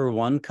distinctly remember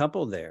one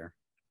couple there.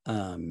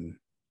 I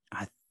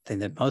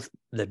think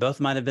they both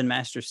might have been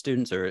master's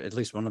students, or at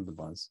least one of them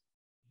was,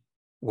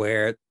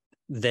 where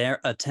their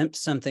attempt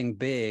something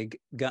big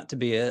got to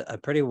be a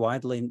pretty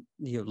widely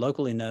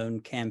locally known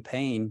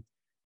campaign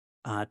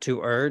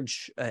to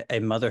urge a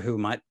mother who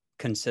might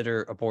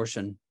consider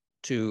abortion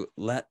to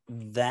let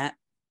that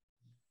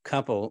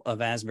couple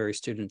of Asbury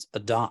students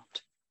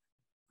adopt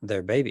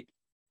their baby.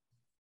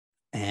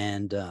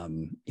 And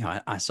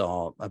I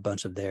saw a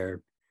bunch of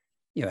their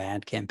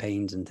ad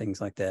campaigns and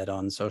things like that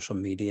on social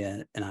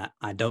media, and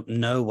I don't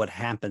know what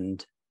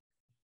happened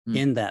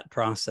in that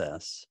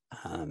process.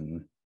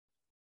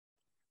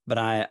 But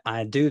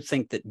I do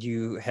think that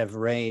you have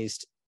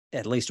raised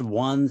at least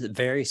one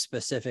very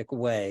specific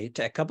way,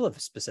 to a couple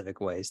of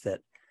specific ways that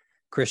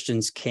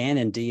Christians can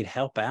indeed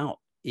help out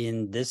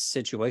in this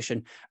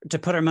situation, to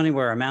put our money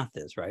where our mouth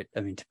is, right?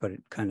 To put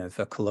it kind of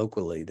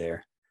colloquially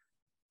there,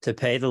 to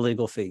pay the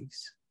legal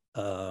fees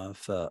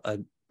of a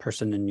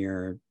person in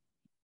your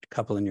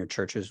couple in your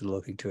churches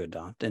looking to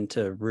adopt, and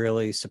to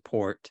really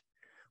support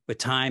with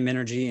time,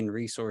 energy, and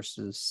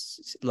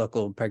resources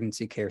local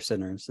pregnancy care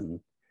centers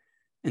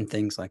and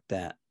things like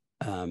that.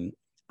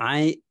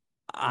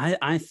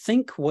 I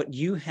think what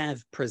you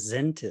have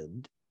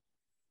presented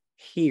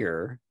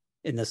here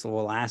in this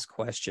little last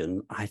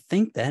question, I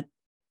think that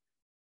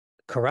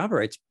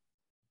corroborates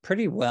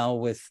pretty well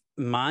with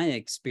my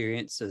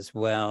experience as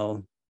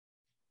well,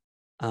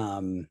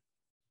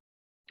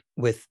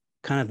 with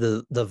kind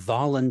of the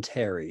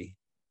voluntary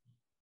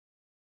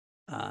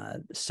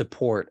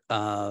support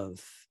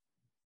of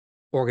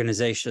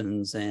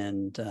organizations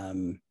and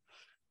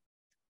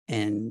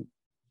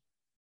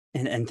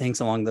things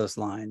along those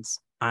lines.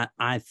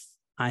 I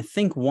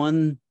think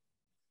one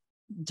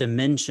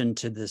dimension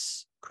to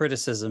this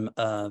criticism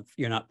of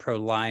you're not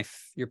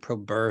pro-life, you're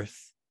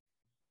pro-birth,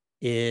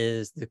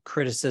 is the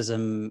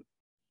criticism.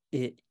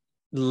 It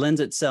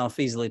lends itself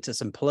easily to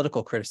some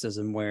political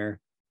criticism where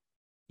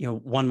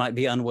one might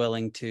be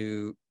unwilling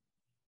to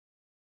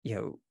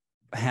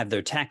have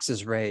their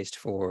taxes raised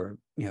for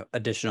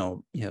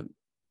additional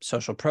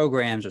social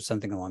programs or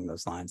something along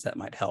those lines that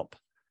might help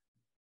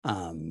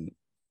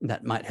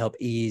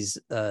ease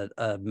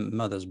a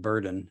mother's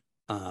burden,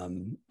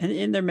 and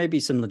there may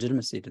be some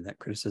legitimacy to that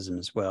criticism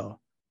as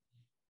well.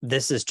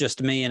 this is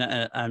just me,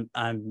 and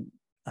I'm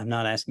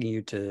not asking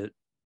you to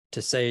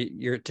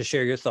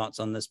share your thoughts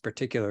on this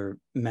particular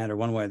matter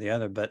one way or the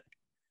other, but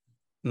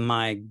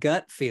my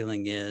gut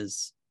feeling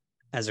is,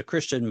 as a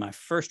Christian, my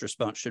first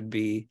response should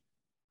be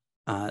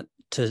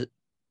to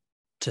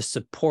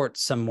support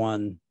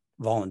someone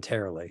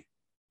voluntarily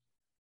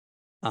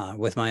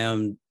with my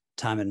own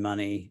time and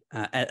money,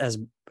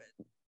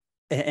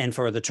 and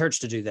for the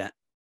church to do that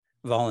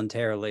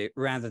voluntarily,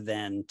 rather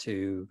than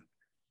to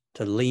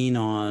lean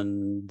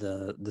on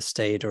the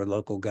state or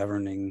local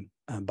governing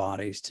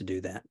bodies to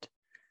do that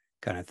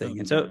kind of thing.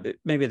 And so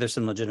maybe there's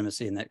some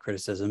legitimacy in that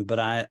criticism, but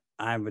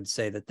I would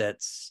say that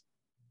that's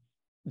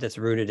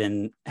rooted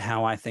in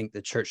how I think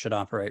the church should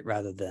operate,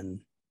 rather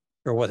than,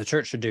 or what the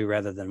church should do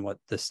rather than what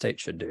the state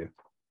should do.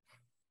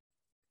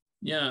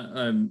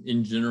 Yeah,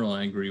 in general,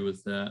 I agree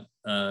with that.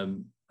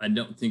 I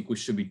don't think we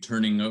should be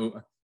turning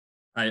over.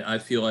 I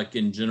feel like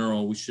in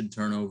general, we should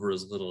turn over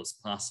as little as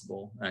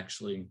possible,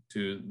 actually,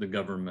 to the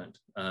government.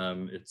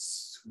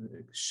 It's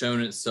shown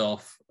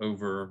itself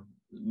over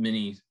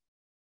many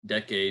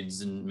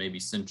decades and maybe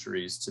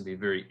centuries to be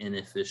very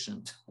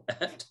inefficient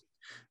at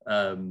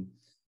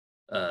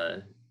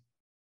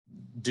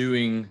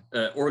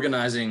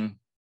organizing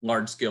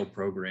large-scale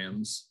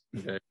programs.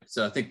 Okay?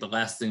 So I think the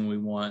last thing we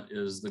want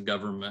is the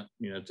government,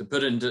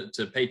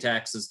 to pay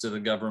taxes to the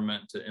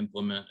government to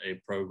implement a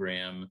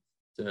program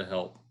to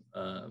help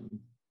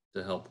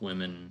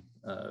women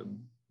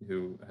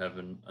who have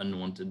an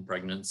unwanted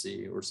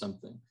pregnancy or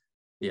something.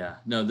 Yeah,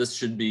 no, this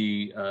should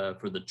be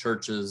for the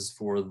churches,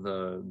 for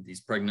these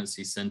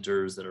pregnancy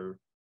centers that are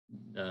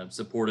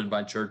supported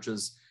by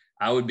churches.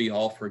 I would be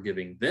all for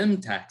giving them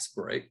tax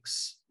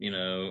breaks,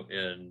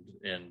 and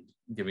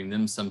giving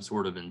them some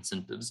sort of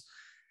incentives.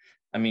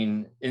 I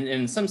mean,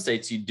 in some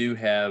states, you do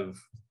have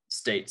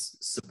states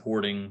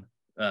supporting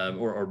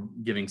or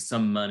giving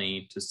some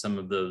money to some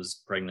of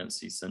those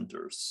pregnancy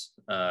centers,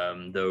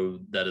 though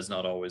that is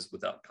not always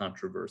without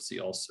controversy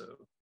also.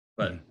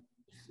 But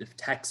if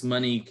tax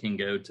money can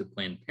go to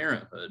Planned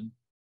Parenthood,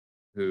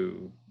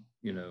 who,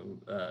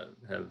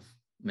 have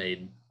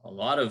made a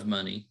lot of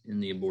money in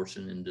the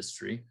abortion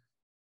industry,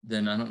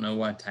 then I don't know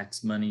why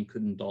tax money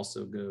couldn't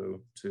also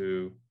go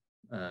to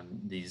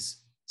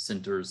these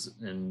centers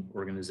and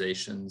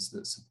organizations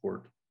that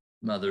support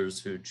mothers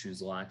who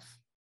choose life.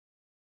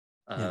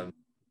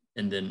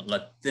 And then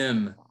let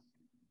them,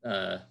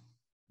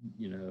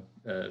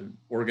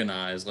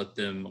 organize, let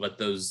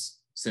those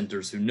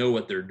centers who know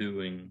what they're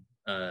doing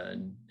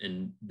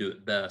and do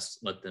it best,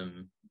 let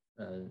them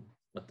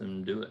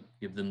do it,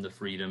 give them the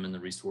freedom and the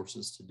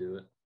resources to do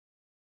it.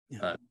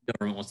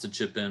 Government wants to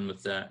chip in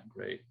with that,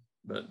 great.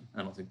 But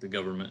I don't think the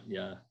government,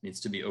 needs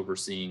to be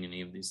overseeing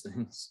any of these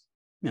things.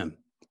 And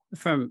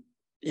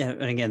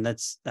again,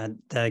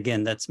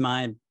 that's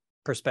my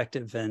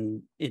perspective,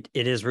 and it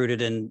is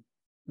rooted in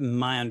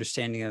my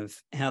understanding of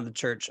how the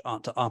church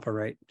ought to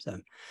operate. So,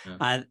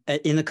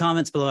 in the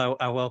comments below,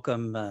 I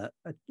welcome a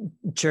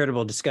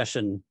charitable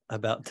discussion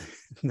about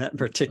that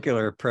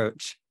particular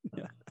approach.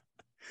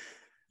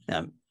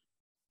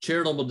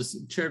 Charitable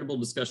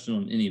discussion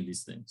on any of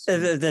these things.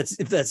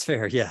 That's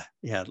fair. Yeah.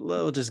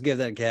 We'll just give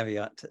that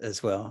caveat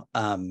as well.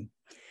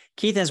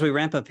 Keith, as we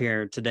wrap up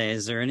here today,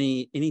 is there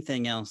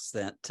anything else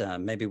that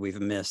maybe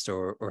we've missed,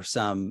 or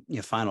some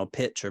final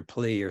pitch or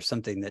plea or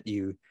something that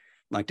you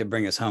like to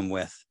bring us home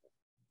with?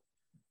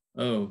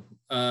 I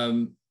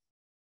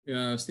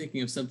was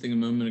thinking of something a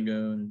moment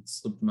ago and it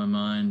slipped my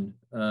mind.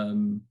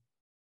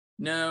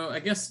 No, I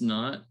guess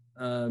not.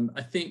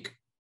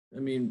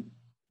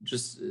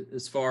 Just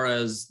as far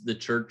as the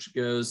church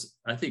goes,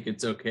 I think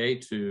it's okay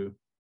to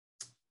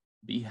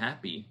be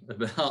happy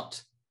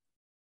about,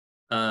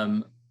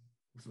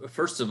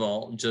 first of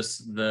all,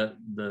 just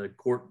the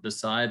court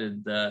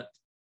decided that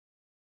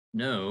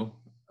no,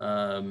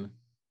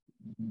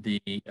 the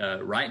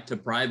right to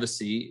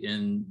privacy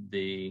in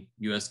the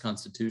U.S.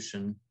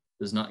 Constitution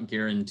does not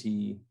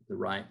guarantee the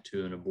right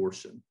to an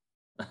abortion.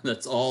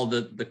 That's all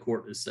that the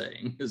court is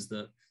saying, is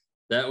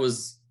that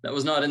was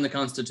not in the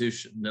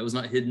Constitution. That was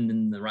not hidden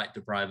in the right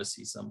to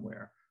privacy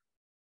somewhere.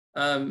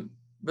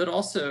 But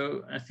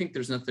also, I think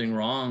there's nothing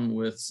wrong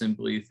with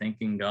simply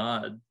thanking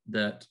God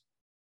that,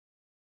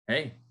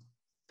 hey,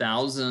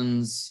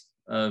 thousands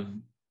of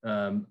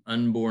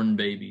unborn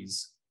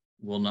babies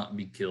will not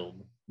be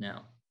killed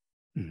now.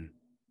 Mm-hmm.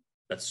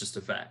 That's just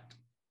a fact.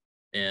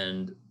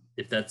 And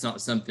if that's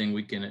not something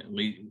we can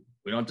we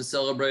don't have to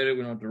celebrate it,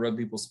 we don't have to rub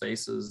people's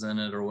faces in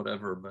it or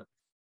whatever, but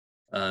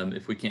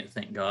if we can't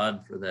thank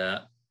God for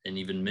that and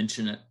even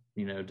mention it,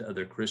 to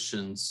other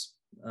Christians,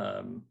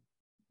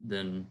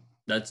 then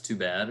that's too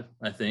bad,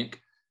 I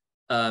think.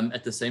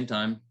 At the same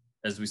time,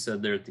 as we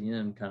said there at the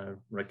end, kind of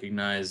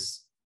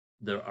recognize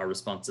our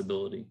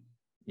responsibility.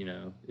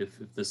 If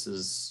this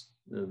is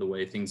the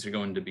way things are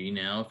going to be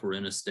now, if we're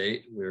in a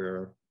state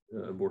where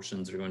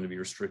abortions are going to be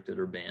restricted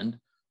or banned,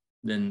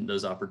 then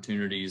those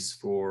opportunities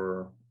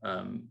for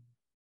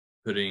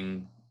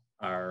putting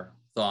our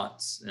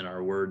thoughts and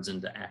our words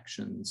into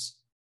actions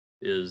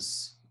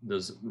is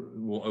those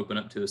will open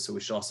up to us. So we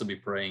should also be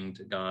praying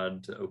to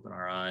God to open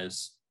our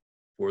eyes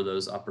for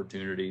those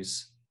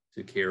opportunities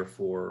to care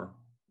for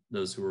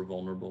those who are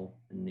vulnerable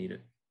and need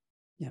it.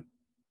 Yep.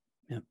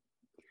 Yep.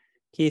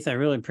 Keith, I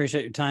really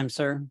appreciate your time,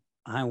 sir.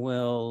 I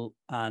will,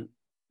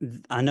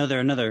 I know there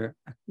are another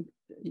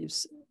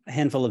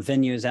handful of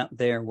venues out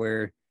there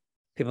where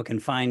people can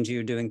find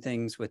you doing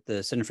things with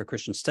the Center for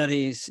Christian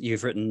Studies.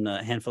 You've written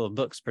a handful of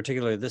books,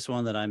 particularly this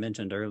one that I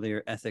mentioned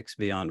earlier, Ethics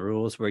Beyond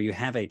Rules, where you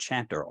have a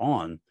chapter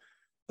on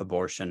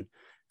abortion.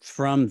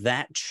 From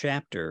that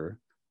chapter,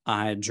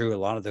 I drew a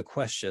lot of the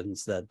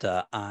questions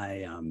that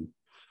I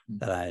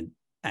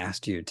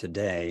asked you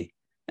today.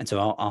 And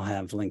so I'll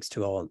have links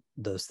to all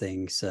those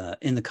things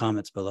in the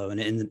comments below and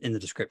in the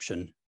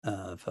description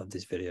of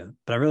this video.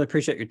 But I really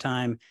appreciate your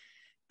time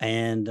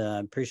and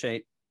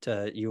appreciate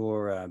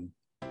your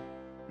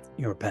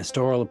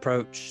pastoral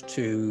approach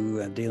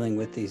to dealing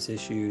with these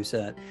issues.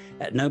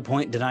 At no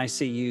point did I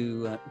see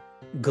you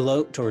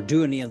gloat or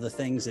do any of the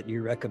things that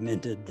you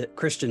recommended that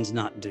Christians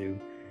not do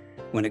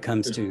when it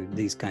comes to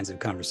these kinds of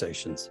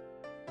conversations.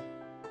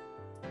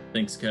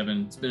 Thanks,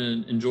 Kevin. It's been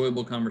an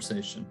enjoyable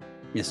conversation.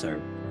 Yes,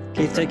 sir.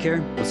 Keith, take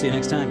care. We'll see you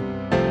next time.